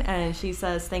 $1.99, and she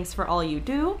says, "Thanks for all you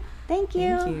do." Thank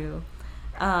you. Thank you.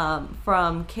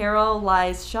 From Carol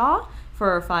Lies Shaw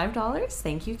for $5.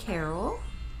 Thank you, Carol.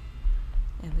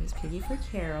 And there's Piggy for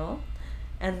Carol.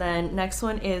 And then next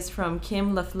one is from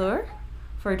Kim Lafleur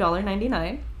for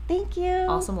 $1.99. Thank you.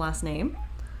 Awesome last name.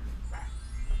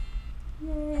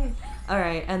 Yay. All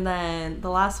right, and then the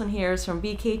last one here is from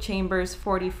BK Chambers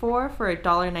 44 for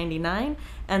 $1.99,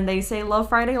 and they say, "Love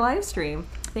Friday live stream."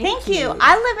 Thank you.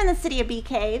 I live in the city of Bee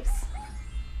Caves,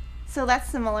 so that's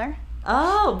similar.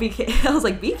 Oh, Bee Cave. I was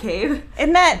like, Bee Cave.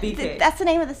 Isn't that Bee Cave. That's the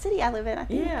name of the city I live in, I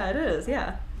think. Yeah, it is.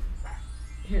 Yeah,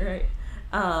 you're right.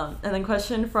 And then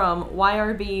question from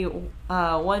YRB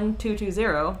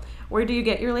 1220. Where do you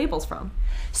get your labels from?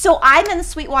 So I'm in the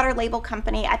Sweetwater Label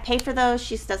Company. I pay for those.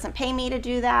 She doesn't pay me to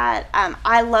do that.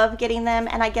 I love getting them,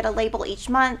 and I get a label each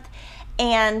month.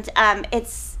 And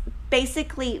it's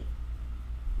basically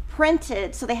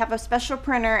printed. So they have a special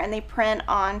printer, and they print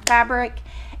on fabric.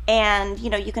 And, you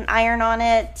know, you can iron on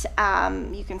it.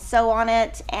 You can sew on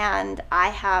it. And I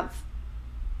have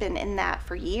been in that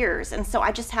for years. And so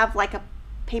I just have like a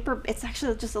paper. It's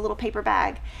actually just a little paper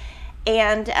bag.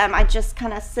 And I just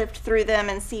kind of sift through them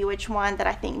and see which one that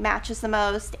I think matches the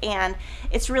most. And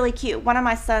it's really cute. One of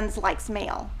my sons likes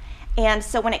mail. And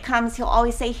so when it comes, he'll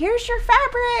always say, "Here's your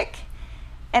fabric."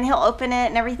 And he'll open it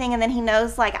and everything. And then he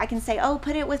knows, like, I can say, "Oh,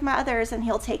 put it with my others." And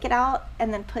he'll take it out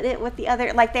and then put it with the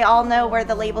other. Like, they all know where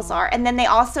the labels are. And then they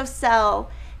also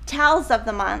sell towels of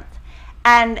the month.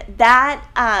 And that,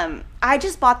 I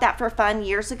just bought that for fun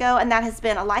years ago. And that has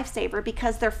been a lifesaver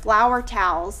because they're flower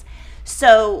towels.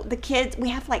 So the kids, we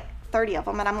have like 30 of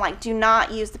them. And I'm like, do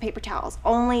not use the paper towels.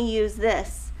 Only use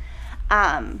this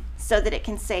so that it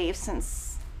can save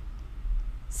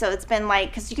so it's been like,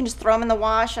 because you can just throw them in the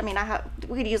wash. I mean,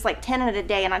 we could use like 10 in a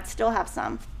day and I'd still have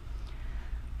some.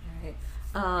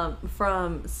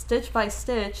 From Stitch by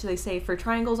Stitch, they say for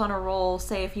triangles on a roll,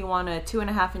 say if you want a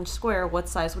 2.5-inch square, what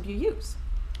size would you use?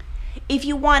 If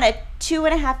you want a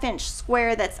 2.5-inch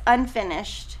square that's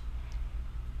unfinished,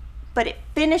 but it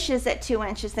finishes at 2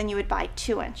 inches, then you would buy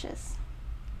 2 inches.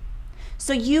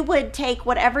 So you would take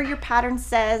whatever your pattern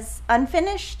says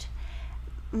unfinished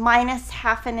minus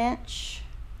 1/2 inch,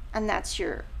 and that's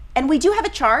your, and we do have a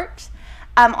chart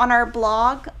on our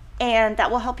blog, and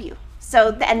that will help you.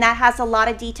 So, and that has a lot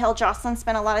of detail. Jocelyn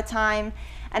spent a lot of time,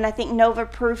 and I think Nova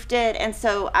proofed it, and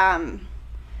so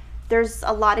there's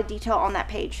a lot of detail on that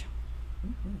page.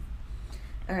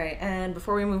 All right, and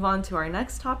before we move on to our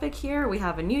next topic here, we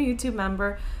have a new YouTube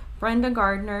member, Brenda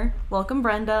Gardner. Welcome,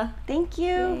 Brenda. Thank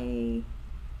you. Yay.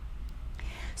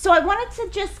 So I wanted to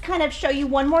just kind of show you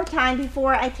one more time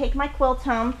before I take my quilt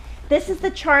home. This is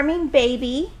the Charming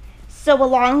Baby Sew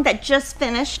Along that just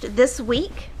finished this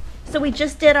week. So we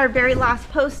just did our very last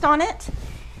post on it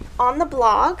on the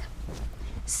blog.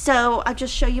 So I'll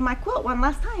just show you my quilt one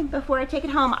last time before I take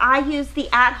it home. I used the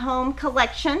At Home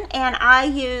collection, and I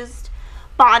used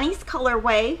Bonnie's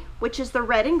colorway, which is the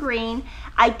red and green.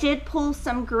 I did pull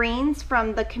some greens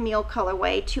from the Camille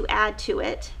colorway to add to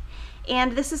it.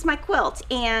 And this is my quilt.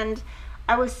 And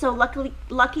I was so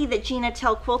lucky that Gina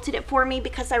Teal quilted it for me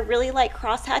because I really like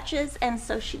crosshatches, and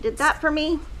so she did that for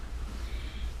me.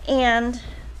 And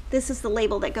this is the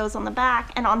label that goes on the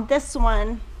back. And on this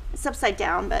one, it's upside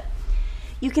down, but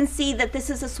you can see that this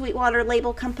is a Sweetwater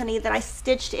label company that I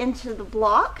stitched into the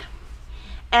block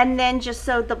and then just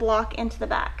sewed the block into the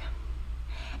back.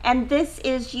 And this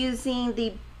is using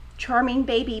the Charming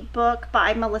Baby book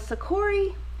by Melissa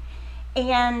Corey,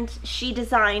 and she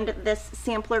designed this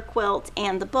sampler quilt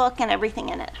and the book and everything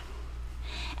in it.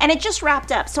 And it just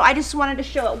wrapped up, so I just wanted to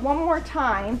show it one more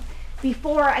time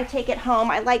before I take it home.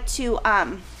 I like to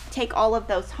take all of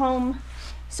those home,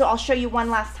 so I'll show you one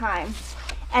last time.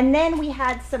 And then we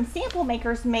had some sample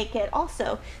makers make it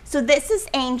also. So this is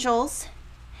Angel's.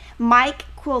 Mike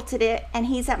quilted it, and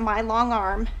he's at My Long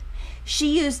Arm.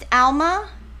 She used Alma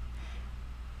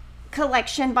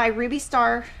collection by Ruby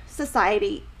Star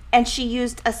Society, and she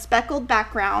used a speckled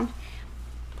background,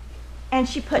 and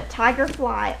she put Tiger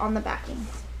Fly on the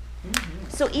backings.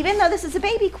 So even though this is a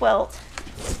baby quilt,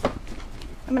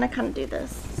 I'm gonna kind of do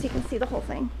this so you can see the whole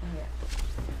thing.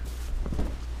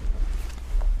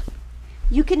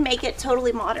 You can make it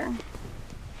totally modern.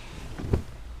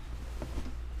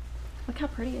 Look how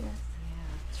pretty it is.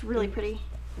 Yeah. It's really pretty.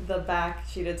 The back,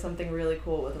 she did something really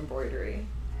cool with embroidery.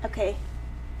 Okay.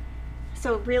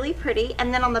 So really pretty.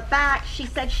 And then on the back, she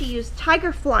said she used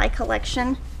Tiger Fly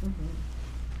collection.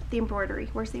 The embroidery.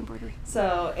 Where's the embroidery?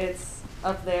 So it's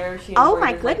up there. She oh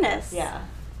my embroidered goodness. Like, yeah.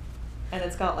 And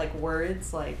it's got like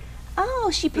words like. Oh,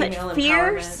 she put female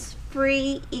fierce,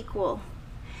 free, equal.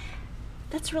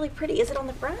 That's really pretty. Is it on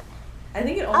the front? I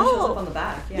think it only shows up on the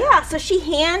back. Yeah. Yeah, so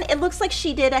it looks like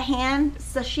she did a hand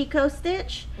sashiko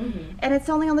stitch, and it's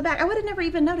only on the back. I would have never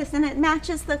even noticed, and it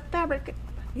matches the fabric.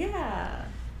 Yeah.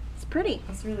 It's pretty.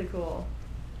 That's really cool.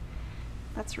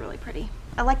 That's really pretty.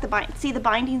 I like the bind. See, the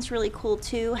binding's really cool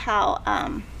too,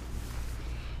 how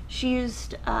she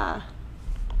used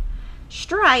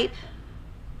stripe.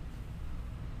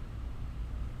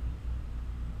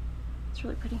 It's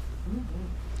really pretty.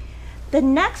 The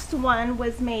next one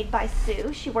was made by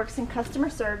Sue. She works in customer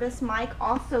service. Mike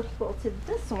also quilted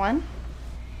this one.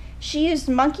 She used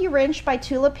Monkey Wrench by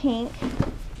Tula Pink.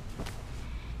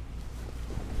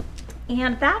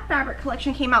 And that fabric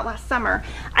collection came out last summer.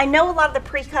 I know a lot of the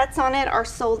pre-cuts on it are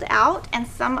sold out, and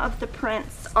some of the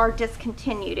prints are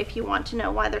discontinued if you want to know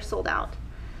why they're sold out.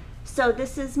 So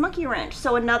this is Monkey Wrench,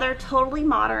 so another totally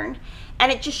modern.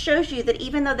 And it just shows you that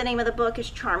even though the name of the book is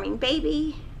Charming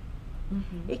Baby,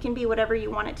 it can be whatever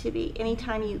you want it to be.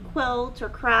 Anytime you quilt or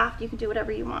craft, you can do whatever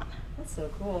you want. That's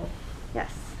so cool.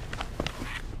 Yes.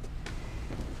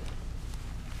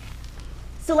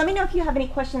 So let me know if you have any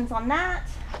questions on that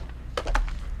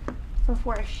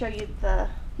before I show you the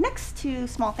next two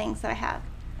small things that I have.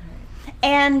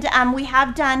 And we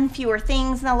have done fewer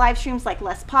things in the live streams, like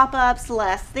less pop-ups,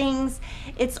 less things.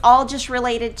 It's all just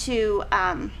related to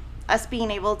us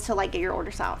being able to like get your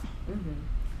orders out.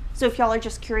 So if y'all are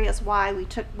just curious why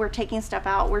we're taking stuff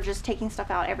out, we're just taking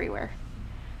stuff out everywhere.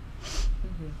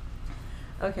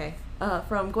 Okay.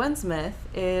 From Gwen Smith,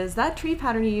 is that tree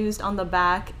pattern you used on the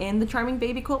back in the Charming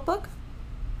Baby quilt book?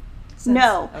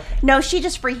 No. Okay. No, she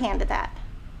just freehanded that.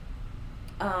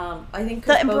 I think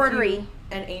the embroidery. Both you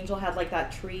and Angel had like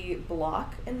that tree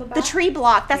block in the back. The tree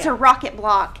block, that's a rocket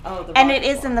block. Oh, the and rocket it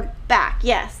is block. in the back,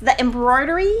 yes. The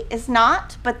embroidery is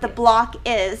not, but the block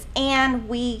is. And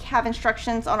we have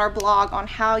instructions on our blog on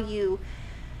how you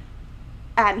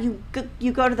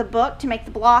you go to the book to make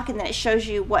the block, and then it shows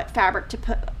you what fabric to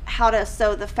put, how to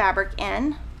sew the fabric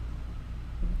in.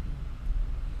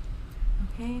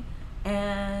 Okay,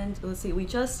 and let's see, we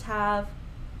just have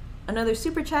another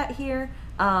super chat here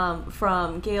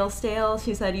from Gail Stale.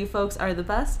 She said, "You folks are the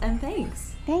best," and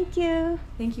thanks. Thank you.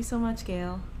 Thank you so much,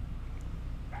 Gail.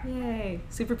 Yay!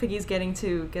 Super Piggy's getting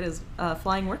to get his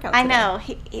flying workout today. I know,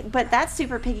 but that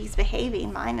Super Piggy's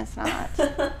behaving. Mine is not.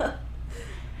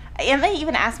 Emma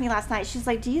even asked me last night, she's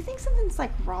like, do you think something's like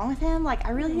wrong with him? Like,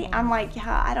 I really think, I'm like,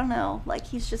 yeah, I don't know. Like,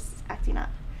 he's just acting up.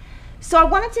 So I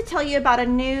wanted to tell you about a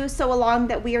new sew along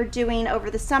that we are doing over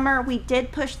the summer. We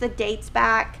did push the dates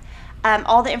back.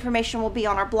 All the information will be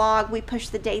on our blog. We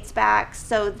pushed the dates back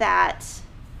so that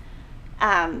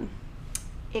y'all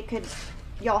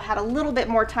had a little bit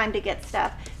more time to get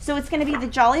stuff. So it's going to be the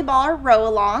Jolly Bar Row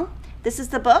Along. This is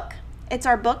the book. It's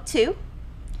our book 2.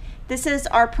 This is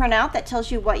our printout that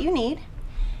tells you what you need.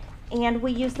 And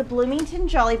we use the Bloomington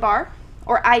Jolly Bar,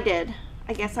 or I did,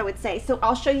 I guess I would say. So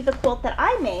I'll show you the quilt that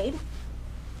I made.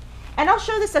 And I'll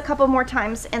show this a couple more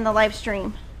times in the live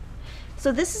stream.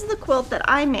 So this is the quilt that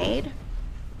I made.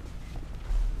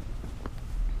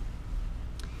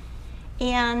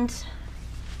 And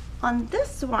on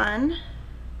this one,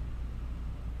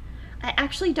 I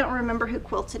actually don't remember who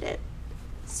quilted it,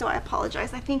 so I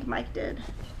apologize. I think Mike did.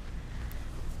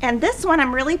 And this one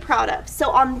I'm really proud of. So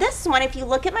on this one, if you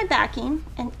look at my backing,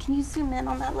 and can you zoom in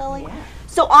on that, Lily? Yeah.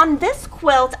 So on this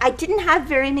quilt, I didn't have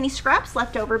very many scraps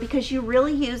left over because you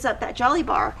really use up that Jolly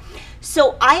Bar.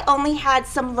 So I only had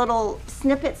some little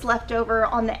snippets left over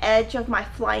on the edge of my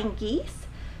flying geese.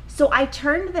 So I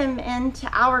turned them into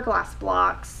hourglass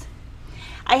blocks.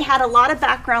 I had a lot of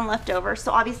background left over,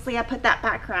 so obviously I put that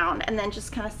background and then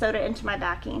just kind of sewed it into my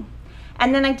backing.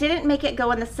 And then I didn't make it go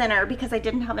in the center because I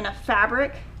didn't have enough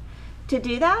fabric to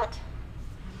do that.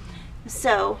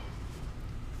 So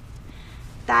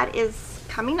that is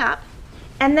coming up.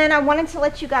 And then I wanted to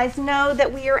let you guys know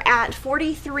that we are at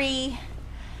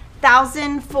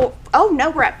 43,000 for, oh no,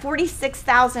 we're at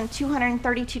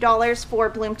 $46,232 for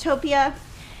Bloomtopia.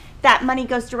 That money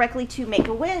goes directly to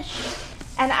Make-A-Wish.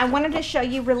 And I wanted to show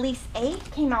you release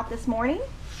 8 came out this morning.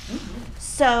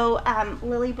 So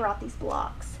Lily brought these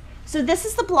blocks. So this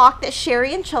is the block that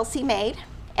Sherry and Chelsea made,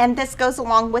 and this goes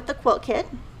along with the quilt kit.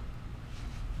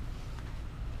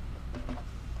 I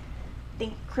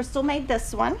think Crystal made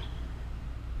this one.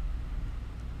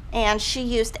 And she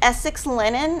used Essex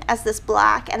linen as this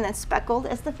black and then speckled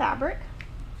as the fabric.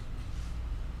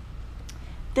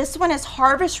 This one is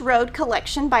Harvest Road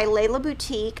Collection by Layla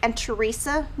Boutique, and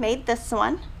Teresa made this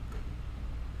one.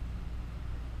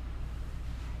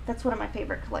 That's one of my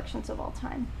favorite collections of all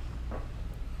time.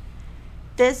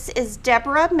 This is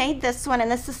Deborah made this one,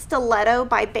 and this is Stiletto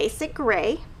by Basic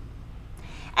Gray.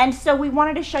 And so we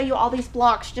wanted to show you all these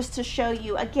blocks just to show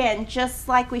you, again, just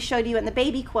like we showed you in the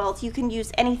baby quilt, you can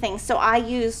use anything. So I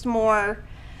used more,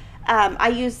 I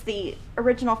used the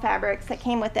original fabrics that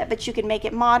came with it, but you can make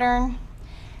it modern.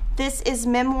 This is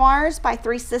Memoirs by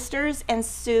 3 Sisters, and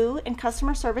Sue in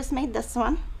customer service made this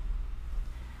one.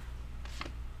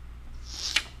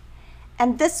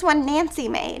 And this one Nancy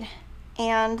made.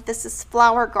 And this is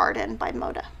Flower Garden by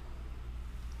Moda.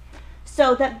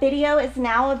 So that video is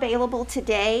now available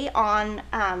today on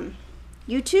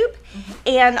YouTube,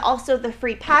 and also the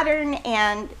free pattern.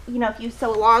 And you know, if you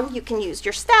sew along, you can use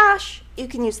your stash, you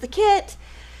can use the kit.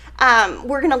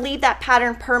 We're gonna leave that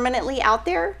pattern permanently out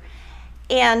there,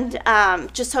 and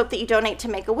just hope that you donate to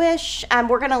Make-A-Wish.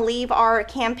 We're gonna leave our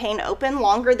campaign open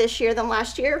longer this year than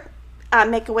last year.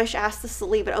 Make-A-Wish asked us to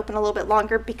leave it open a little bit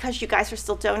longer because you guys are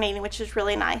still donating, which is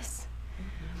really nice.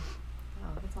 Oh,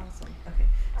 that's awesome. Okay,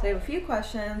 so I have a few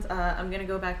questions. I'm going to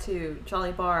go back to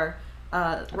Jolly Bar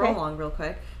roll along real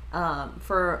quick.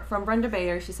 From Brenda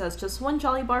Bayer, she says, just one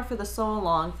Jolly Bar for the sew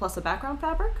along plus a background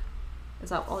fabric?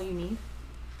 Is that all you need?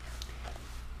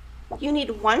 You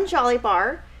need one Jolly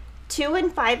Bar, 2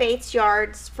 5/8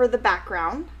 yards for the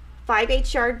background,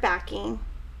 5/8 yard backing,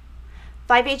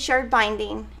 5/8 yard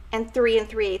binding, and 3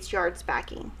 3/8 yards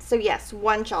backing. So yes,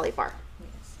 one Jolly Bar.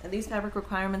 Yes. And these fabric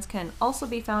requirements can also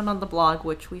be found on the blog,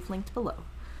 which we've linked below.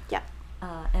 Yep.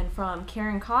 And from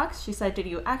Karen Cox, she said, did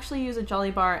you actually use a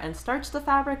Jolly Bar and starch the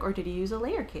fabric, or did you use a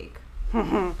layer cake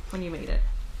when you made it?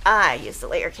 I used a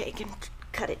layer cake and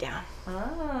cut it down.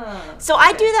 Ah, so okay.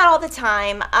 I do that all the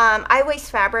time. I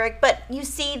waste fabric, but you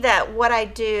see that what I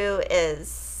do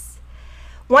is,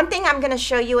 One thing I'm going to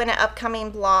show you in an upcoming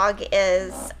blog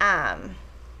is,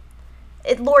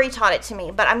 Lori taught it to me,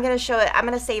 but I'm going to show it. I'm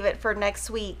going to save it for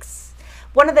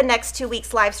one of the next 2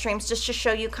 weeks live streams, just to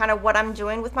show you kind of what I'm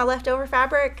doing with my leftover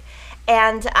fabric.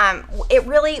 And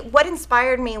what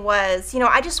inspired me was,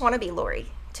 I just want to be Lori,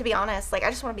 to be honest. Like, I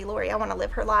just want to be Lori. I want to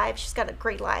live her life. She's got a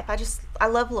great life. I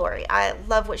love Lori. I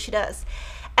love what she does.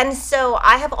 And so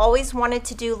I have always wanted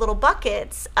to do little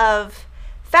buckets of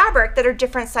fabric that are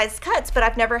different size cuts, but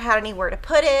I've never had anywhere to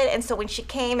put it. And so when she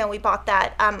came and we bought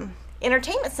that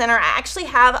entertainment center, I actually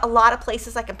have a lot of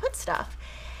places I can put stuff.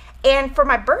 And for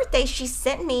my birthday, she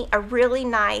sent me a really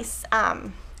nice,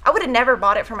 I would have never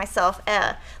bought it for myself,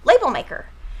 a label maker.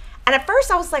 And at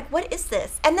first I was like, what is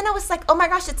this? And then I was like, oh my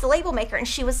gosh, it's a label maker. And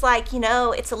she was like,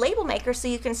 it's a label maker so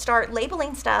you can start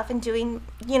labeling stuff and doing,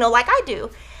 like I do.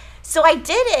 So I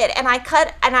did it, and I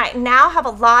cut, and I now have a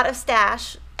lot of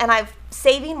stash, and I'm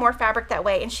saving more fabric that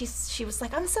way. And she was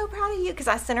like, I'm so proud of you, because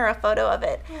I sent her a photo of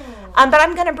it. But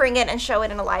I'm going to bring it and show it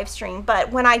in a live stream.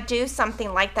 But when I do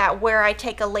something like that, where I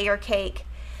take a layer cake,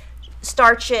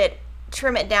 starch it,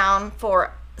 trim it down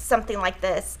for something like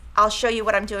this, I'll show you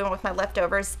what I'm doing with my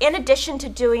leftovers. In addition to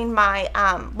doing my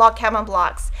log cabin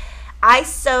blocks, I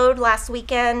sewed last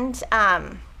weekend.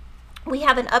 We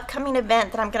have an upcoming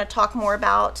event that I'm going to talk more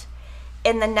about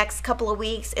in the next couple of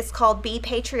weeks. It's called Be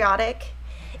Patriotic.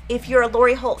 If you're a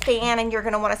Lori Holt fan and you're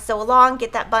going to want to sew along,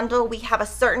 get that bundle. We have a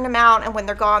certain amount, and when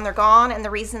they're gone, they're gone. And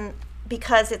the reason,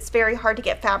 because it's very hard to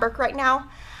get fabric right now.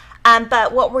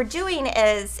 But what we're doing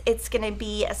is, it's going to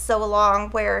be a sew along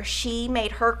where she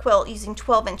made her quilt using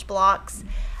 12-inch blocks.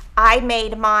 I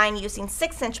made mine using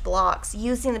 6-inch blocks,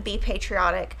 using the Be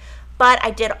Patriotic. But I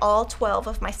did all 12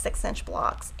 of my 6-inch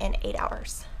blocks in 8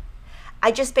 hours.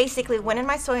 I just basically went in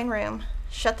my sewing room,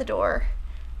 shut the door,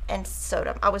 and sewed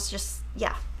them. I was just,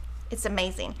 it's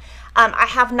amazing. I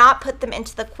have not put them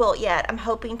into the quilt yet. I'm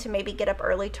hoping to maybe get up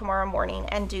early tomorrow morning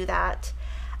and do that.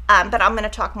 But I'm going to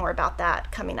talk more about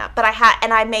that coming up. But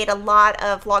I made a lot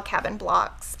of log cabin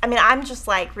blocks. I mean, I'm just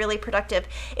like really productive.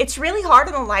 It's really hard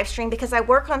on the live stream because I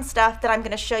work on stuff that I'm going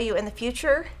to show you in the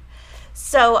future.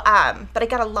 So, but I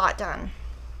got a lot done.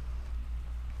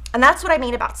 And that's what I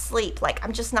mean about sleep. Like,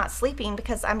 I'm just not sleeping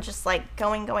because I'm just like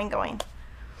going.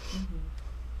 Mm-hmm.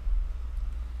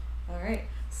 All right.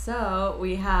 So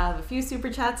we have a few super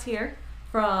chats here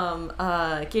from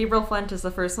Gabriel Fuentes.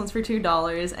 The first one's for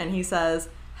 $2, and he says,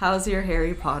 "How's your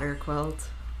Harry Potter quilt?"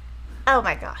 Oh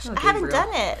my gosh, I haven't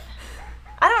done it.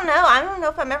 I don't know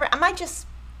if I might just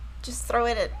throw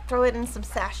it in some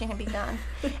sashing and be done,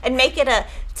 and make it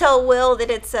tell Will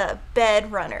that it's a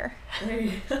bed runner. There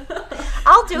you go.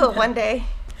 I'll do it one day.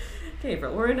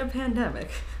 Gabriel, we're in a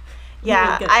pandemic.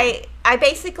 Yeah, I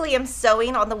basically am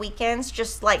sewing on the weekends,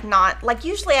 just like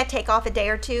usually I take off a day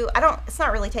or two. It's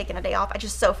not really taking a day off. I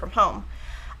just sew from home.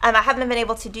 I haven't been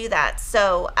able to do that.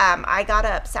 So I got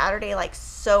up Saturday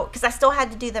because I still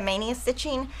had to do the mania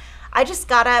stitching. I just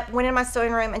got up, went in my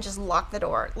sewing room, and just locked the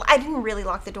door. I didn't really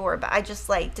lock the door, but I just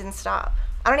didn't stop.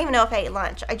 I don't even know if I ate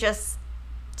lunch. I just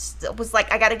was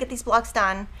like, I got to get these blocks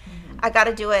done. Mm-hmm. I got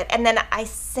to do it. And then I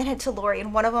sent it to Lori,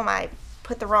 and one of them I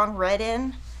put the wrong red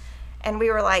in. And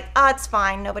we were like, oh, it's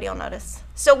fine. Nobody will notice.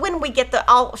 So when we get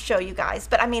I'll show you guys.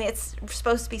 But I mean, it's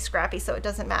supposed to be scrappy, so it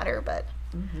doesn't matter. But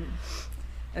mm-hmm.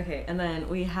 Okay, and then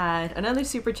we had another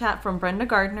super chat from Brenda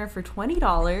Gardner for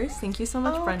 $20. Thank you so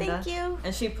much, Brenda. Thank you.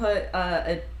 And she put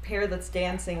a pair that's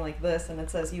dancing like this, and it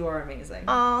says, "You are amazing."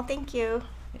 Oh, thank you.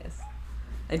 Yes.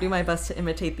 I do my best to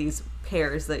imitate these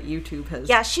pairs that YouTube has.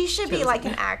 Yeah, she should chosen. Be like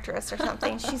an actress or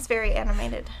something. She's very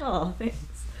animated. Oh, thanks.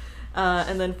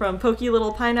 And then from Pokey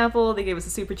Little Pineapple, they gave us a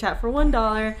super chat for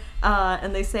 $1.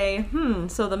 And they say,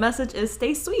 so the message is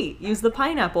stay sweet. Use the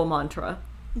pineapple mantra.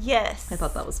 Yes. I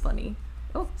thought that was funny.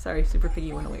 Oh, sorry, Super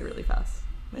Piggy went away really fast.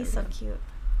 He's so cute.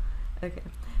 Okay.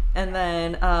 And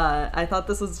then I thought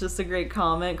this was just a great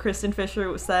comment. Kristen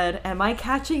Fisher said, "Am I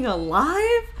catching a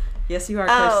live?" Yes, you are,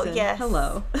 Kristen. Oh, yes.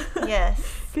 Hello.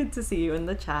 Yes. Good to see you in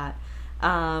the chat.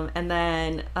 And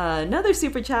then another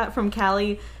super chat from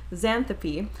Callie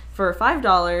Xanthopy for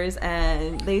 $5,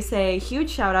 and they say, "Huge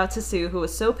shout out to Sue, who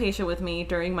was so patient with me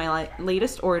during my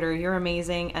latest order. You're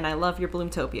amazing, and I love your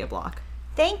Bloomtopia block."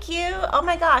 Thank you. Oh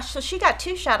my gosh, so she got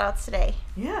 2 shout outs today.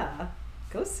 Yeah,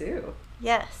 go Sue.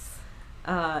 Yes.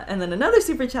 And then another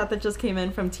super chat that just came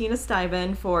in from Tina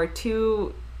Steiben for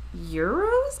 €2.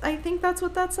 I think that's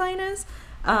what that sign is.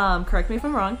 Correct me if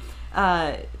I'm wrong.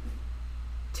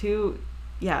 €2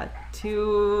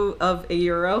 of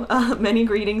 €1. Many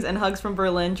greetings and hugs from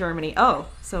Berlin, Germany. Oh,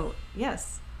 so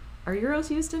yes. Are euros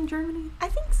used in Germany? I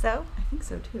think so. I think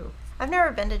so too. I've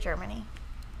never been to Germany.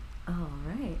 All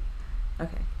right.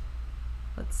 Okay.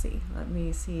 let's see. Let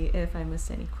me see if I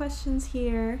missed any questions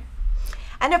here.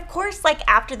 And of course, like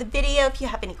after the video, if you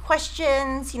have any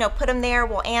questions, put them there,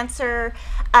 we'll answer.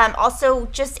 Also,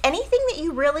 just anything that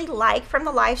you really like from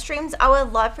the live streams, I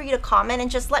would love for you to comment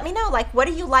and just let me know, like, what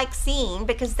do you like seeing?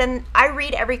 Because then I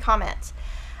read every comment,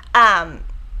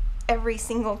 every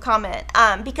single comment,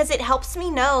 because it helps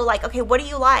me know, like, okay, what do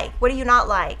you like? What do you not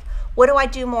like? What do I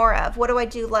do more of? What do I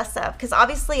do less of? Because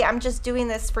obviously I'm just doing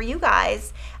this for you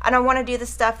guys, and I want to do the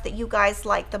stuff that you guys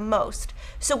like the most.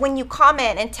 So when you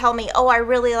comment and tell me, oh, I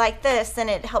really like this, then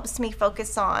it helps me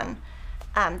focus on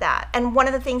that. And one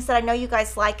of the things that I know you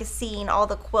guys like is seeing all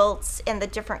the quilts in the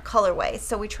different colorways.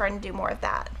 So we try and do more of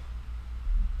that.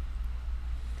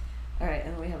 All right,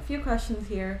 and we have a few questions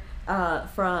here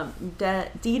from Dee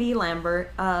Dee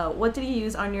Lambert. What did you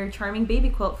use on your charming baby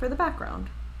quilt for the background?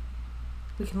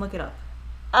 We can look it up.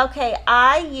 Okay,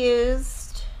 I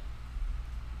used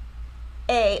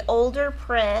a older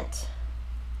print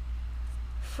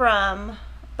from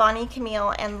Bonnie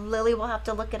Camille, and Lily will have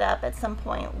to look it up at some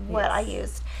point what I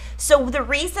used. So the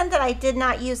reason that I did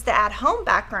not use the at-home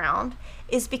background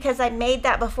is because I made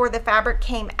that before the fabric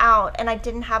came out and I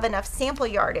didn't have enough sample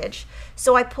yardage.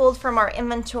 So I pulled from our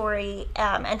inventory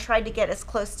and tried to get as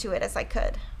close to it as I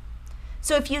could.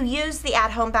 So if you use the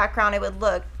at-home background, it would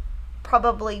look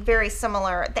probably very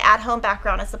similar. The at-home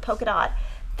background is the polka dot.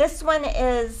 This one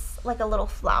is like a little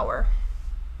flower.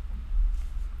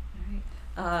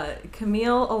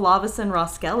 Camille OLAVESON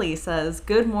ROSKELLEY says,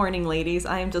 good morning, ladies.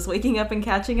 I am just waking up and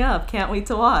catching up. Can't wait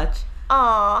to watch.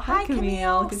 Aw, hi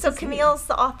Camille. Good So Camille's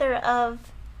the author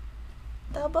of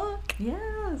the book.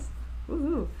 Yes.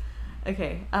 Woohoo.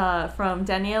 Okay, from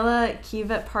Daniela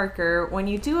Kivet Parker, when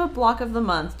you do a block of the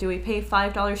month, do we pay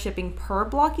 $5 shipping per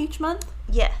block each month?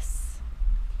 Yes.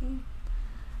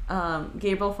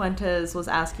 Gabriel Fuentes was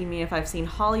asking me if I've seen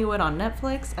Hollywood on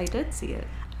Netflix. I did see it.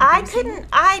 I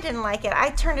didn't like it. I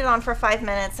turned it on for 5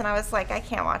 minutes and I was like, I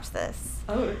can't watch this.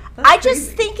 Oh, that's I crazy.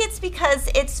 just think it's because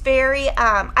it's very,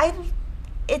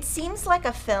 it seems like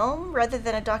a film rather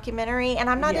than a documentary, and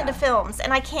I'm not into films,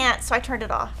 and I can't, so I turned it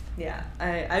off. Yeah,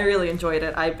 I really enjoyed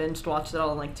it. I binge watched it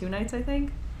all in like 2 nights, I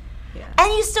think. Yeah.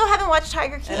 And you still haven't watched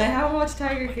Tiger King? And I haven't watched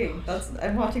Tiger King.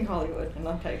 I'm watching Hollywood and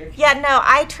not Tiger King. Yeah, no,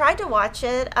 I tried to watch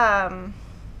it.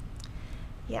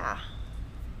 Yeah.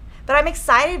 But I'm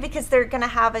excited because they're going to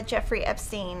have a Jeffrey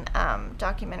Epstein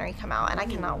documentary come out, and I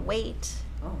cannot wait.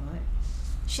 Oh, my.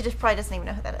 She just probably doesn't even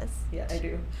know who that is. Yeah, I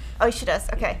do. Oh, she does?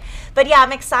 Okay. But yeah,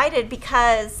 I'm excited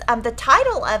because the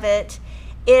title of it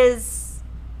is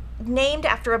named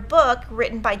after a book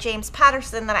written by James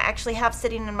Patterson that I actually have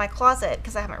sitting in my closet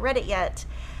because I haven't read it yet.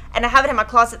 And I have it in my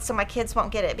closet so my kids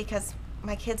won't get it because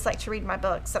my kids like to read my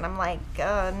books, and I'm like,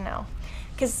 no,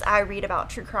 because I read about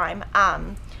true crime.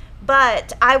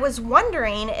 But I was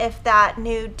wondering if that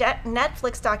new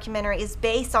Netflix documentary is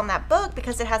based on that book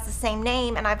because it has the same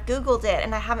name, and I've Googled it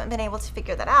and I haven't been able to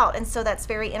figure that out. And so that's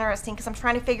very interesting because I'm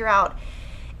trying to figure out,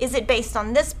 is it based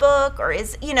on this book, or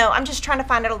is, I'm just trying to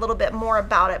find out a little bit more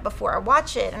about it before I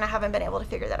watch it, and I haven't been able to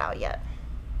figure that out yet.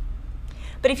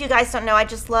 But if you guys don't know, I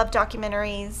just love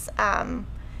documentaries.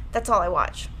 That's all I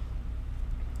watch.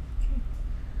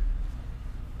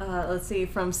 Let's see,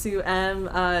 from Sue M,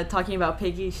 talking about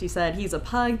Piggy, she said, he's a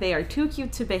pug. They are too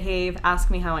cute to behave. Ask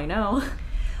me how I know.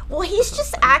 Well, he's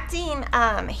just acting,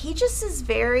 he just is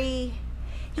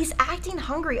he's acting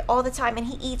hungry all the time, and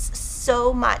he eats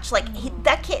so much. Like,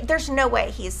 that kid, there's no way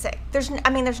he's sick. There's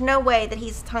no way that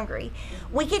he's hungry.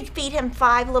 We could feed him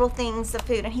 5 little things of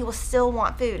food, and he will still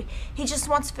want food. He just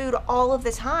wants food all of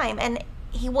the time, and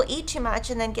he will eat too much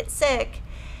and then get sick.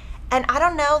 And I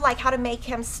don't know, like, how to make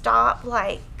him stop.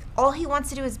 Like, all he wants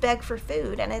to do is beg for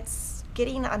food, and it's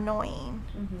getting annoying.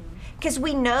 Because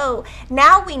we know,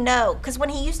 because when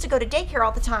he used to go to daycare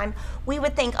all the time, we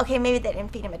would think, okay, maybe they didn't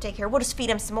feed him at daycare. We'll just feed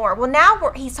him some more. Well,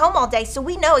 now he's home all day, so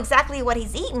we know exactly what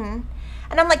he's eating.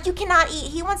 And I'm like, you cannot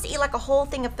eat. He wants to eat like a whole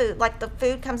thing of food. Like, the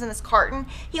food comes in this carton.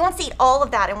 He wants to eat all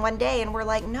of that in one day, and we're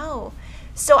like, no.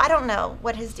 So I don't know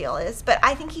what his deal is, but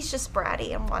I think he's just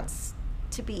bratty and wants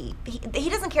to be, he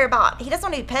doesn't care about, he doesn't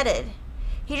want to be petted.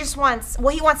 He just wants,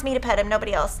 well, he wants me to pet him,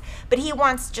 nobody else. But he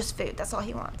wants just food. That's all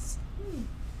he wants.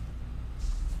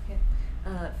 Okay.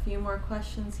 A few more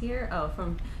questions here. Oh,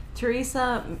 from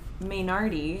Teresa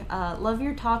Maynardi. Love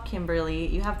your top, Kimberly.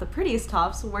 You have the prettiest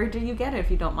tops. Where do you get it,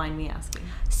 if you don't mind me asking?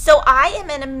 So I am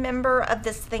a member of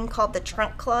this thing called the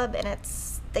Trunk Club, and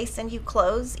they send you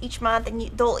clothes each month, and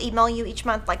they'll email you each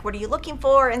month, like, what are you looking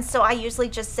for? And so I usually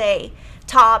just say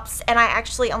tops, and I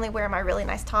actually only wear my really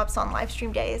nice tops on live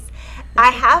stream days.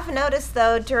 I have noticed,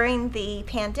 though, during the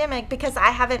pandemic, because I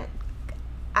haven't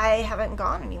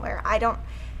gone anywhere.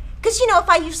 because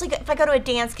if I go to a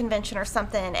dance convention or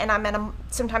something, and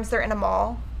sometimes they're in a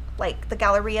mall, like the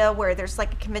Galleria, where there's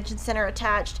like a convention center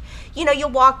attached. You'll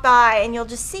walk by and you'll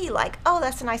just see like, oh,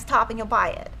 that's a nice top, and you'll buy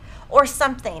it or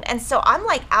something. And so I'm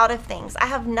like out of things. I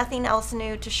have nothing else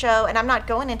new to show, and I'm not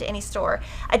going into any store.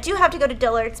 I do have to go to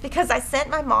Dillard's because I sent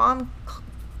my mom.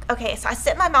 Okay, so I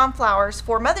sent my mom flowers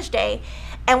for Mother's Day,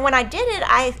 and when I did it,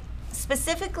 I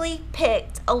specifically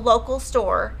picked a local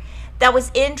store that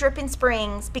was in Dripping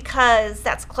Springs because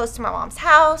that's close to my mom's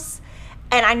house,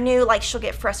 and I knew like she'll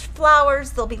get fresh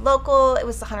flowers, they'll be local. It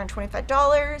was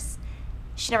 $125.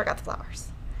 She never got the flowers.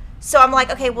 So I'm like,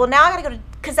 okay, well now I gotta go to,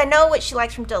 because I know what she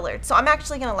likes from Dillard's, so I'm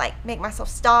actually gonna like make myself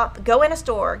stop, go in a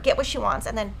store, get what she wants,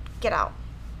 and then get out.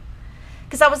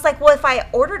 Because I was like, well, if I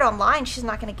ordered online, she's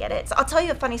not gonna get it. So I'll tell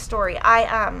you a funny story.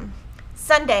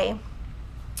 Sunday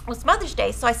was Mother's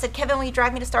Day, so I said, Kevin, will you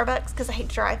drive me to Starbucks? Because I hate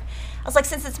to drive. I was like,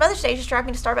 since it's Mother's Day, just drive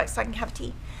me to Starbucks so I can have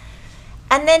tea.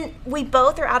 And then we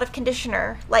both are out of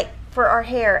conditioner, like for our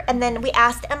hair. And then we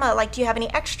asked Emma, like, do you have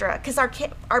any extra? Because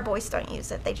our boys don't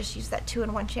use it. They just use that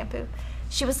 2-in-1 shampoo.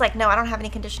 She was like, no, I don't have any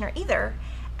conditioner either.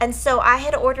 And so I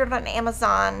had ordered on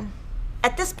Amazon.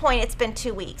 At this point, it's been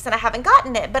 2 weeks, and I haven't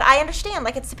gotten it. But I understand,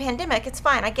 like, it's a pandemic. It's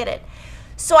fine. I get it.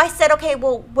 So I said, okay,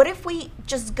 well, what if we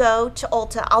just go to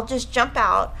Ulta? I'll just jump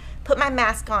out, put my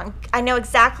mask on. I know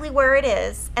exactly where it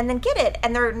is, and then get it.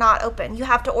 And they're not open. You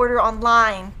have to order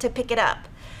online to pick it up.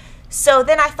 So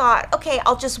then I thought, okay,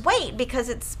 I'll just wait because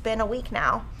it's been a week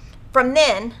now. From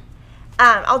then,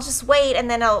 I'll just wait, and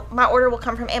then my order will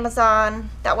come from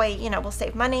Amazon. That way, we'll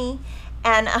save money.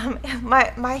 And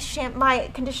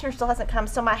my conditioner still hasn't come,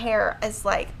 so my hair is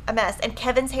like a mess. And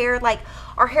Kevin's hair, like,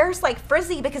 our hair is like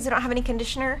frizzy because we don't have any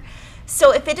conditioner.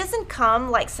 So if it doesn't come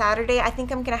like Saturday, I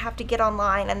think I'm gonna have to get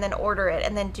online and then order it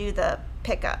and then do the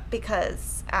pickup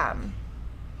because I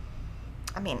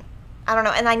don't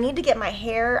know. And I need to get my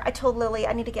hair. I told Lily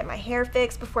I need to get my hair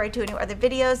fixed before I do any other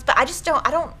videos. But I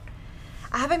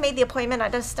haven't made the appointment. I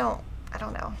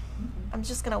don't know. I'm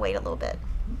just gonna wait a little bit.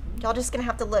 Y'all just gonna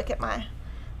have to look at my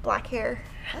black hair.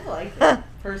 I like it,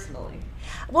 personally.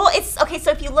 Well, it's okay.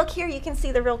 So if you look here, you can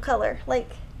see the real color. Like,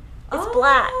 it's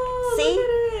black. See,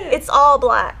 it's all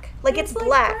black. Like, it's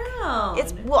black. Brown.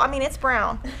 It's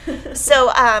brown. So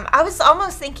I was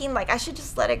almost thinking like I should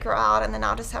just let it grow out and then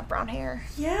I'll just have brown hair.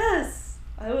 Yes,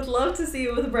 I would love to see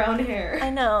you with brown hair.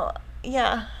 I know.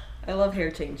 Yeah. I love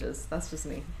hair changes. That's just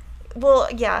me. Well,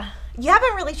 yeah. You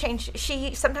haven't really changed.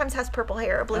 She sometimes has purple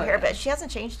hair or blue hair, but she hasn't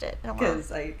changed it in a while.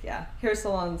 Because hair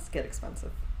salons get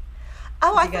expensive.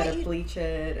 Oh, I thought you gotta bleach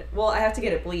it. Well, I have to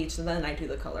get it bleached, and then I do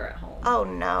the color at home. Oh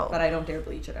no! But I don't dare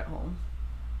bleach it at home.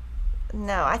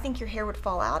 No, I think your hair would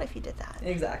fall out if you did that.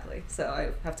 Exactly. So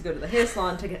I have to go to the hair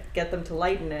salon to get them to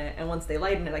lighten it, and once they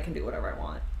lighten it, I can do whatever I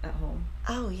want at home.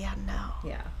 Oh yeah, no.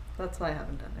 Yeah, that's why I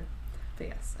haven't done it. But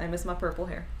yes, I miss my purple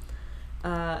hair.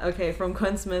 Okay, from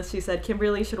Gwen Smith, she said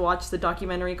Kimberly should watch the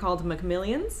documentary called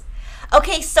McMillions.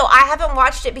 Okay, so I haven't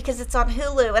watched it because it's on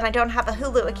Hulu, and I don't have a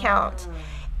Hulu account.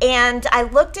 And I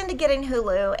looked into getting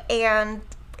Hulu, and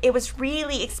it was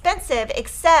really expensive,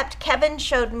 except Kevin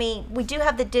showed me, we do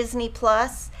have the Disney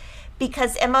Plus,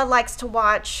 because Emma likes to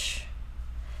watch,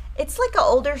 it's like an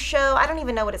older show. I don't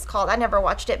even know what it's called. I never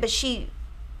watched it, but she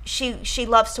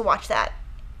loves to watch that.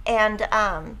 And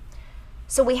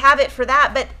so we have it for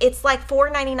that, but it's like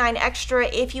 $4.99 extra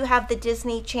if you have the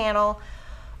Disney Channel.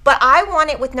 But I want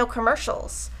it with no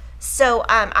commercials. So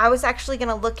I was actually going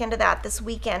to look into that this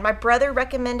weekend. My brother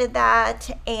recommended that,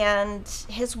 and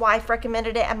his wife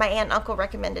recommended it, and my aunt and uncle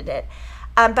recommended it.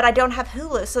 But I don't have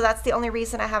Hulu, so that's the only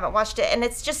reason I haven't watched it. And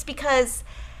it's just because,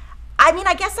 I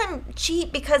guess I'm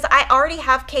cheap because I already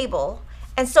have cable.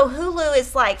 And so Hulu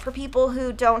is like for people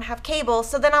who don't have cable.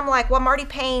 So then I'm like, well, I'm already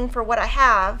paying for what I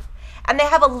have. And they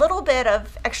have a little bit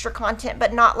of extra content,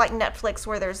 but not like Netflix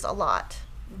where there's a lot.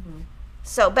 Mm-hmm.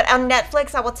 So, but on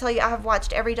Netflix, I will tell you, I have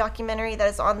watched every documentary that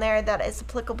is on there that is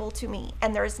applicable to me,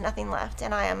 and there is nothing left.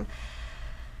 And I am,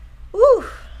 woo.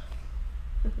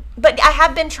 But I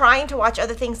have been trying to watch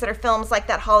other things that are films like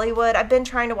that Hollywood. I've been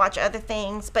trying to watch other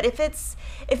things, but if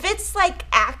it's like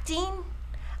acting,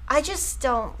 I just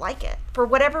don't like it for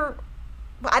whatever.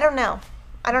 I don't know.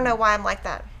 I don't know why I'm like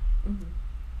that. Mm-hmm.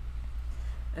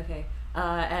 Okay,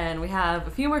 and we have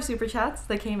a few more super chats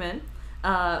that came in.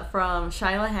 From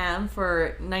Shyla Ham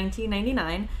for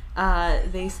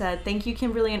 $19.99. They said, thank you,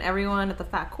 Kimberly, and everyone at the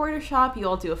Fat Quarter Shop. You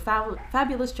all do a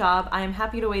fabulous job. I am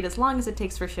happy to wait as long as it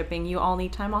takes for shipping. You all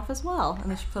need time off as well. And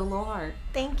then she put a little heart.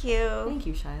 Thank you. Thank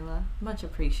you, Shyla. Much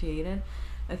appreciated.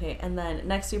 Okay, and then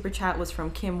next super chat was from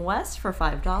Kim West for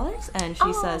 $5, and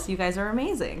she says, you guys are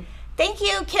amazing. Thank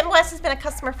you. Kim West has been a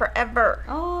customer forever.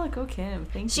 Oh, go Kim.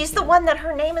 Thank you. She's Kim. the one that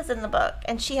her name is in the book,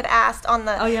 and she had asked on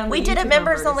the. Oh, yeah, on the we did a YouTube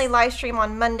members only live stream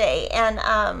on Monday,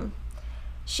 and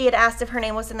she had asked if her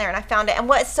name was in there, and I found it. And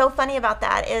what's so funny about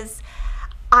that is,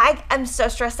 I am so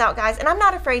stressed out, guys, and I'm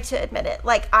not afraid to admit it.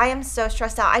 Like, I am so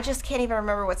stressed out. I just can't even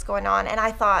remember what's going on, and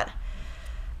I thought,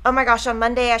 oh my gosh, on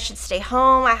Monday I should stay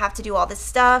home. I have to do all this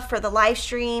stuff for the live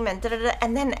stream, and da-da-da.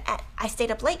 And then I stayed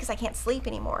up late because I can't sleep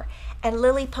anymore. And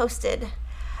Lily posted,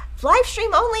 live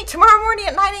stream only tomorrow morning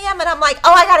at 9 a.m. And I'm like,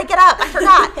 oh, I got to get up. I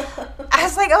forgot. I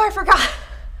was like, oh, I forgot.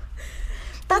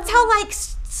 That's how, like,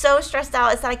 so stressed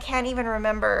out is that I can't even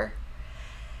remember.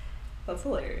 That's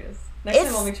hilarious. Next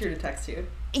time I'll make sure to text you.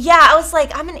 Yeah, I was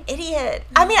like, I'm an idiot.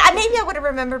 I mean, maybe I would have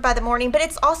remembered by the morning, but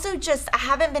it's also just I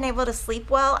haven't been able to sleep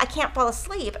well. I can't fall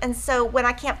asleep. And so when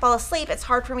I can't fall asleep, it's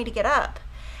hard for me to get up.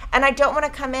 And I don't want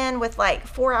to come in with like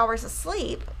 4 hours of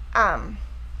sleep.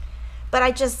 But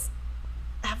I just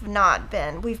have not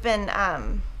been. We've been,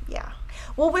 yeah.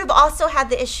 Well, we've also had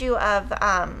the issue of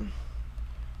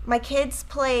my kids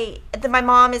play, my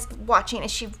mom is watching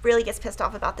and she really gets pissed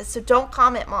off about this, so don't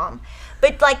comment, Mom.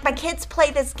 But like my kids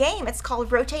play this game, it's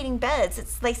called rotating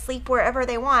beds. They sleep wherever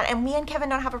they want, and me and Kevin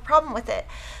don't have a problem with it.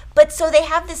 But so they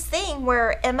have this thing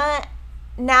where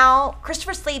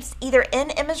Christopher sleeps either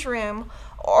in Emma's room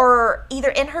or either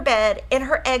in her bed, in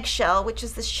her Eggshell, which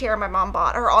is this chair my mom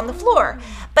bought, or on the floor.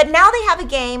 But now they have a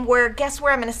game where guess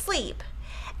where I'm gonna sleep.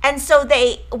 And so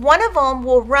one of them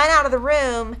will run out of the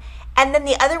room, and then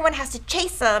the other one has to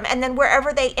chase them, and then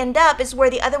wherever they end up is where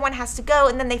the other one has to go,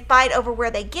 and then they fight over where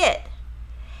they get.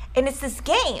 And it's this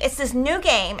game. It's this new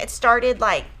game. It started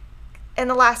like in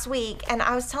the last week, and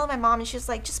I was telling my mom, and she was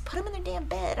like, just put them in their damn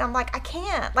bed. And I'm like, I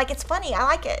can't. Like, it's funny. I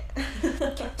like it.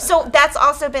 So that's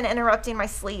also been interrupting my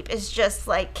sleep, is just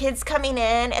like kids coming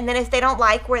in, and then if they don't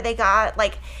like where they got,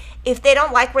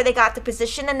 the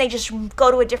position, then they just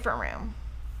go to a different room.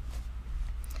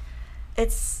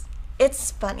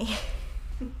 It's funny.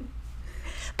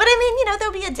 But I mean,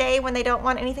 there'll be a day when they don't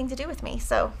want anything to do with me,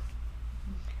 so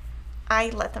I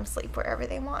let them sleep wherever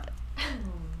they want.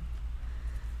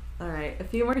 All right, a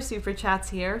few more super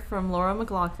chats here from Laura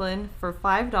McLaughlin for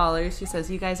 $5. She says,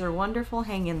 you guys are wonderful.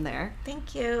 Hang in there.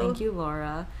 Thank you. Thank you,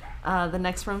 Laura. The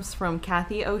next one's from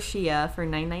Kathy O'Shea for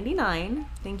 $9.99.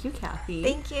 Thank you, Kathy.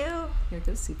 Thank you. Here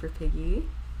goes Super Piggy.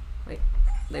 Wait,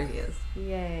 there he is.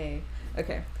 Yay.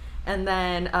 Okay. And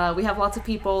then we have lots of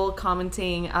people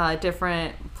commenting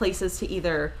different places to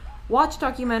either watch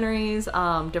documentaries,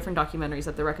 different documentaries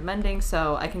that they're recommending.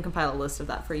 So I can compile a list of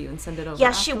that for you and send it over.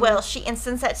 Yeah, she will. She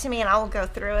sends that to me, and I will go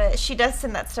through it. She does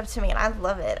send that stuff to me, and I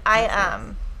love it.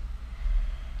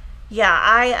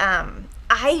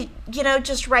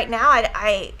 Just right now,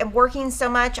 I am working so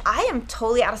much. I am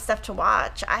totally out of stuff to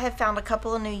watch. I have found a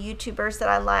couple of new YouTubers that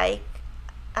I like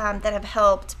that have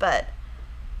helped, but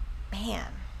man.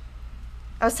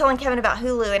 I was telling Kevin about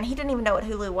Hulu, and he didn't even know what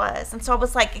Hulu was. And so I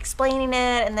was like explaining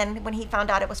it, and then when he found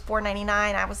out it was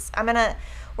 $4.99,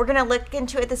 we're gonna look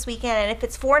into it this weekend, and if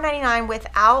it's $4.99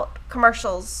 without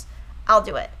commercials, I'll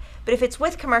do it. But if it's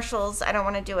with commercials, I don't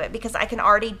want to do it because I can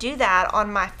already do that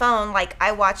on my phone. Like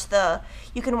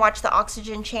you can watch the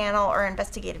Oxygen channel or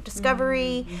Investigative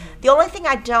Discovery. Mm-hmm. The only thing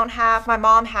I don't have, my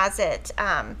mom has it,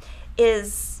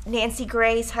 is Nancy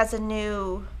Grace has a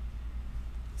new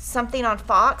something on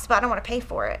Fox, but I don't want to pay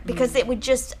for it because it would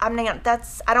just, I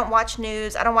don't watch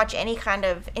news. I don't watch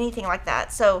anything like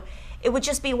that. So it would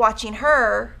just be watching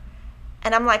her.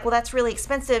 And I'm like, well, that's really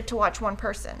expensive to watch one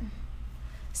person.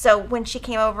 So when she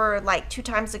came over like 2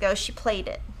 times ago, she played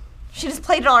it. She just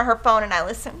played it on her phone and I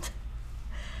listened.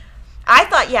 I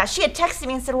thought, yeah, she had texted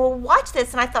me and said, well, watch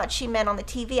this. And I thought she meant on the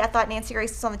TV. I thought Nancy Grace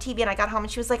was on the TV, and I got home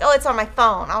and she was like, oh, it's on my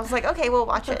phone. I was like, okay, we'll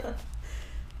watch it.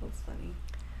 That's funny.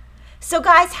 So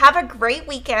guys, have a great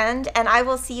weekend, and I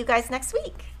will see you guys next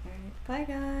week. All right.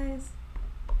 Bye, guys.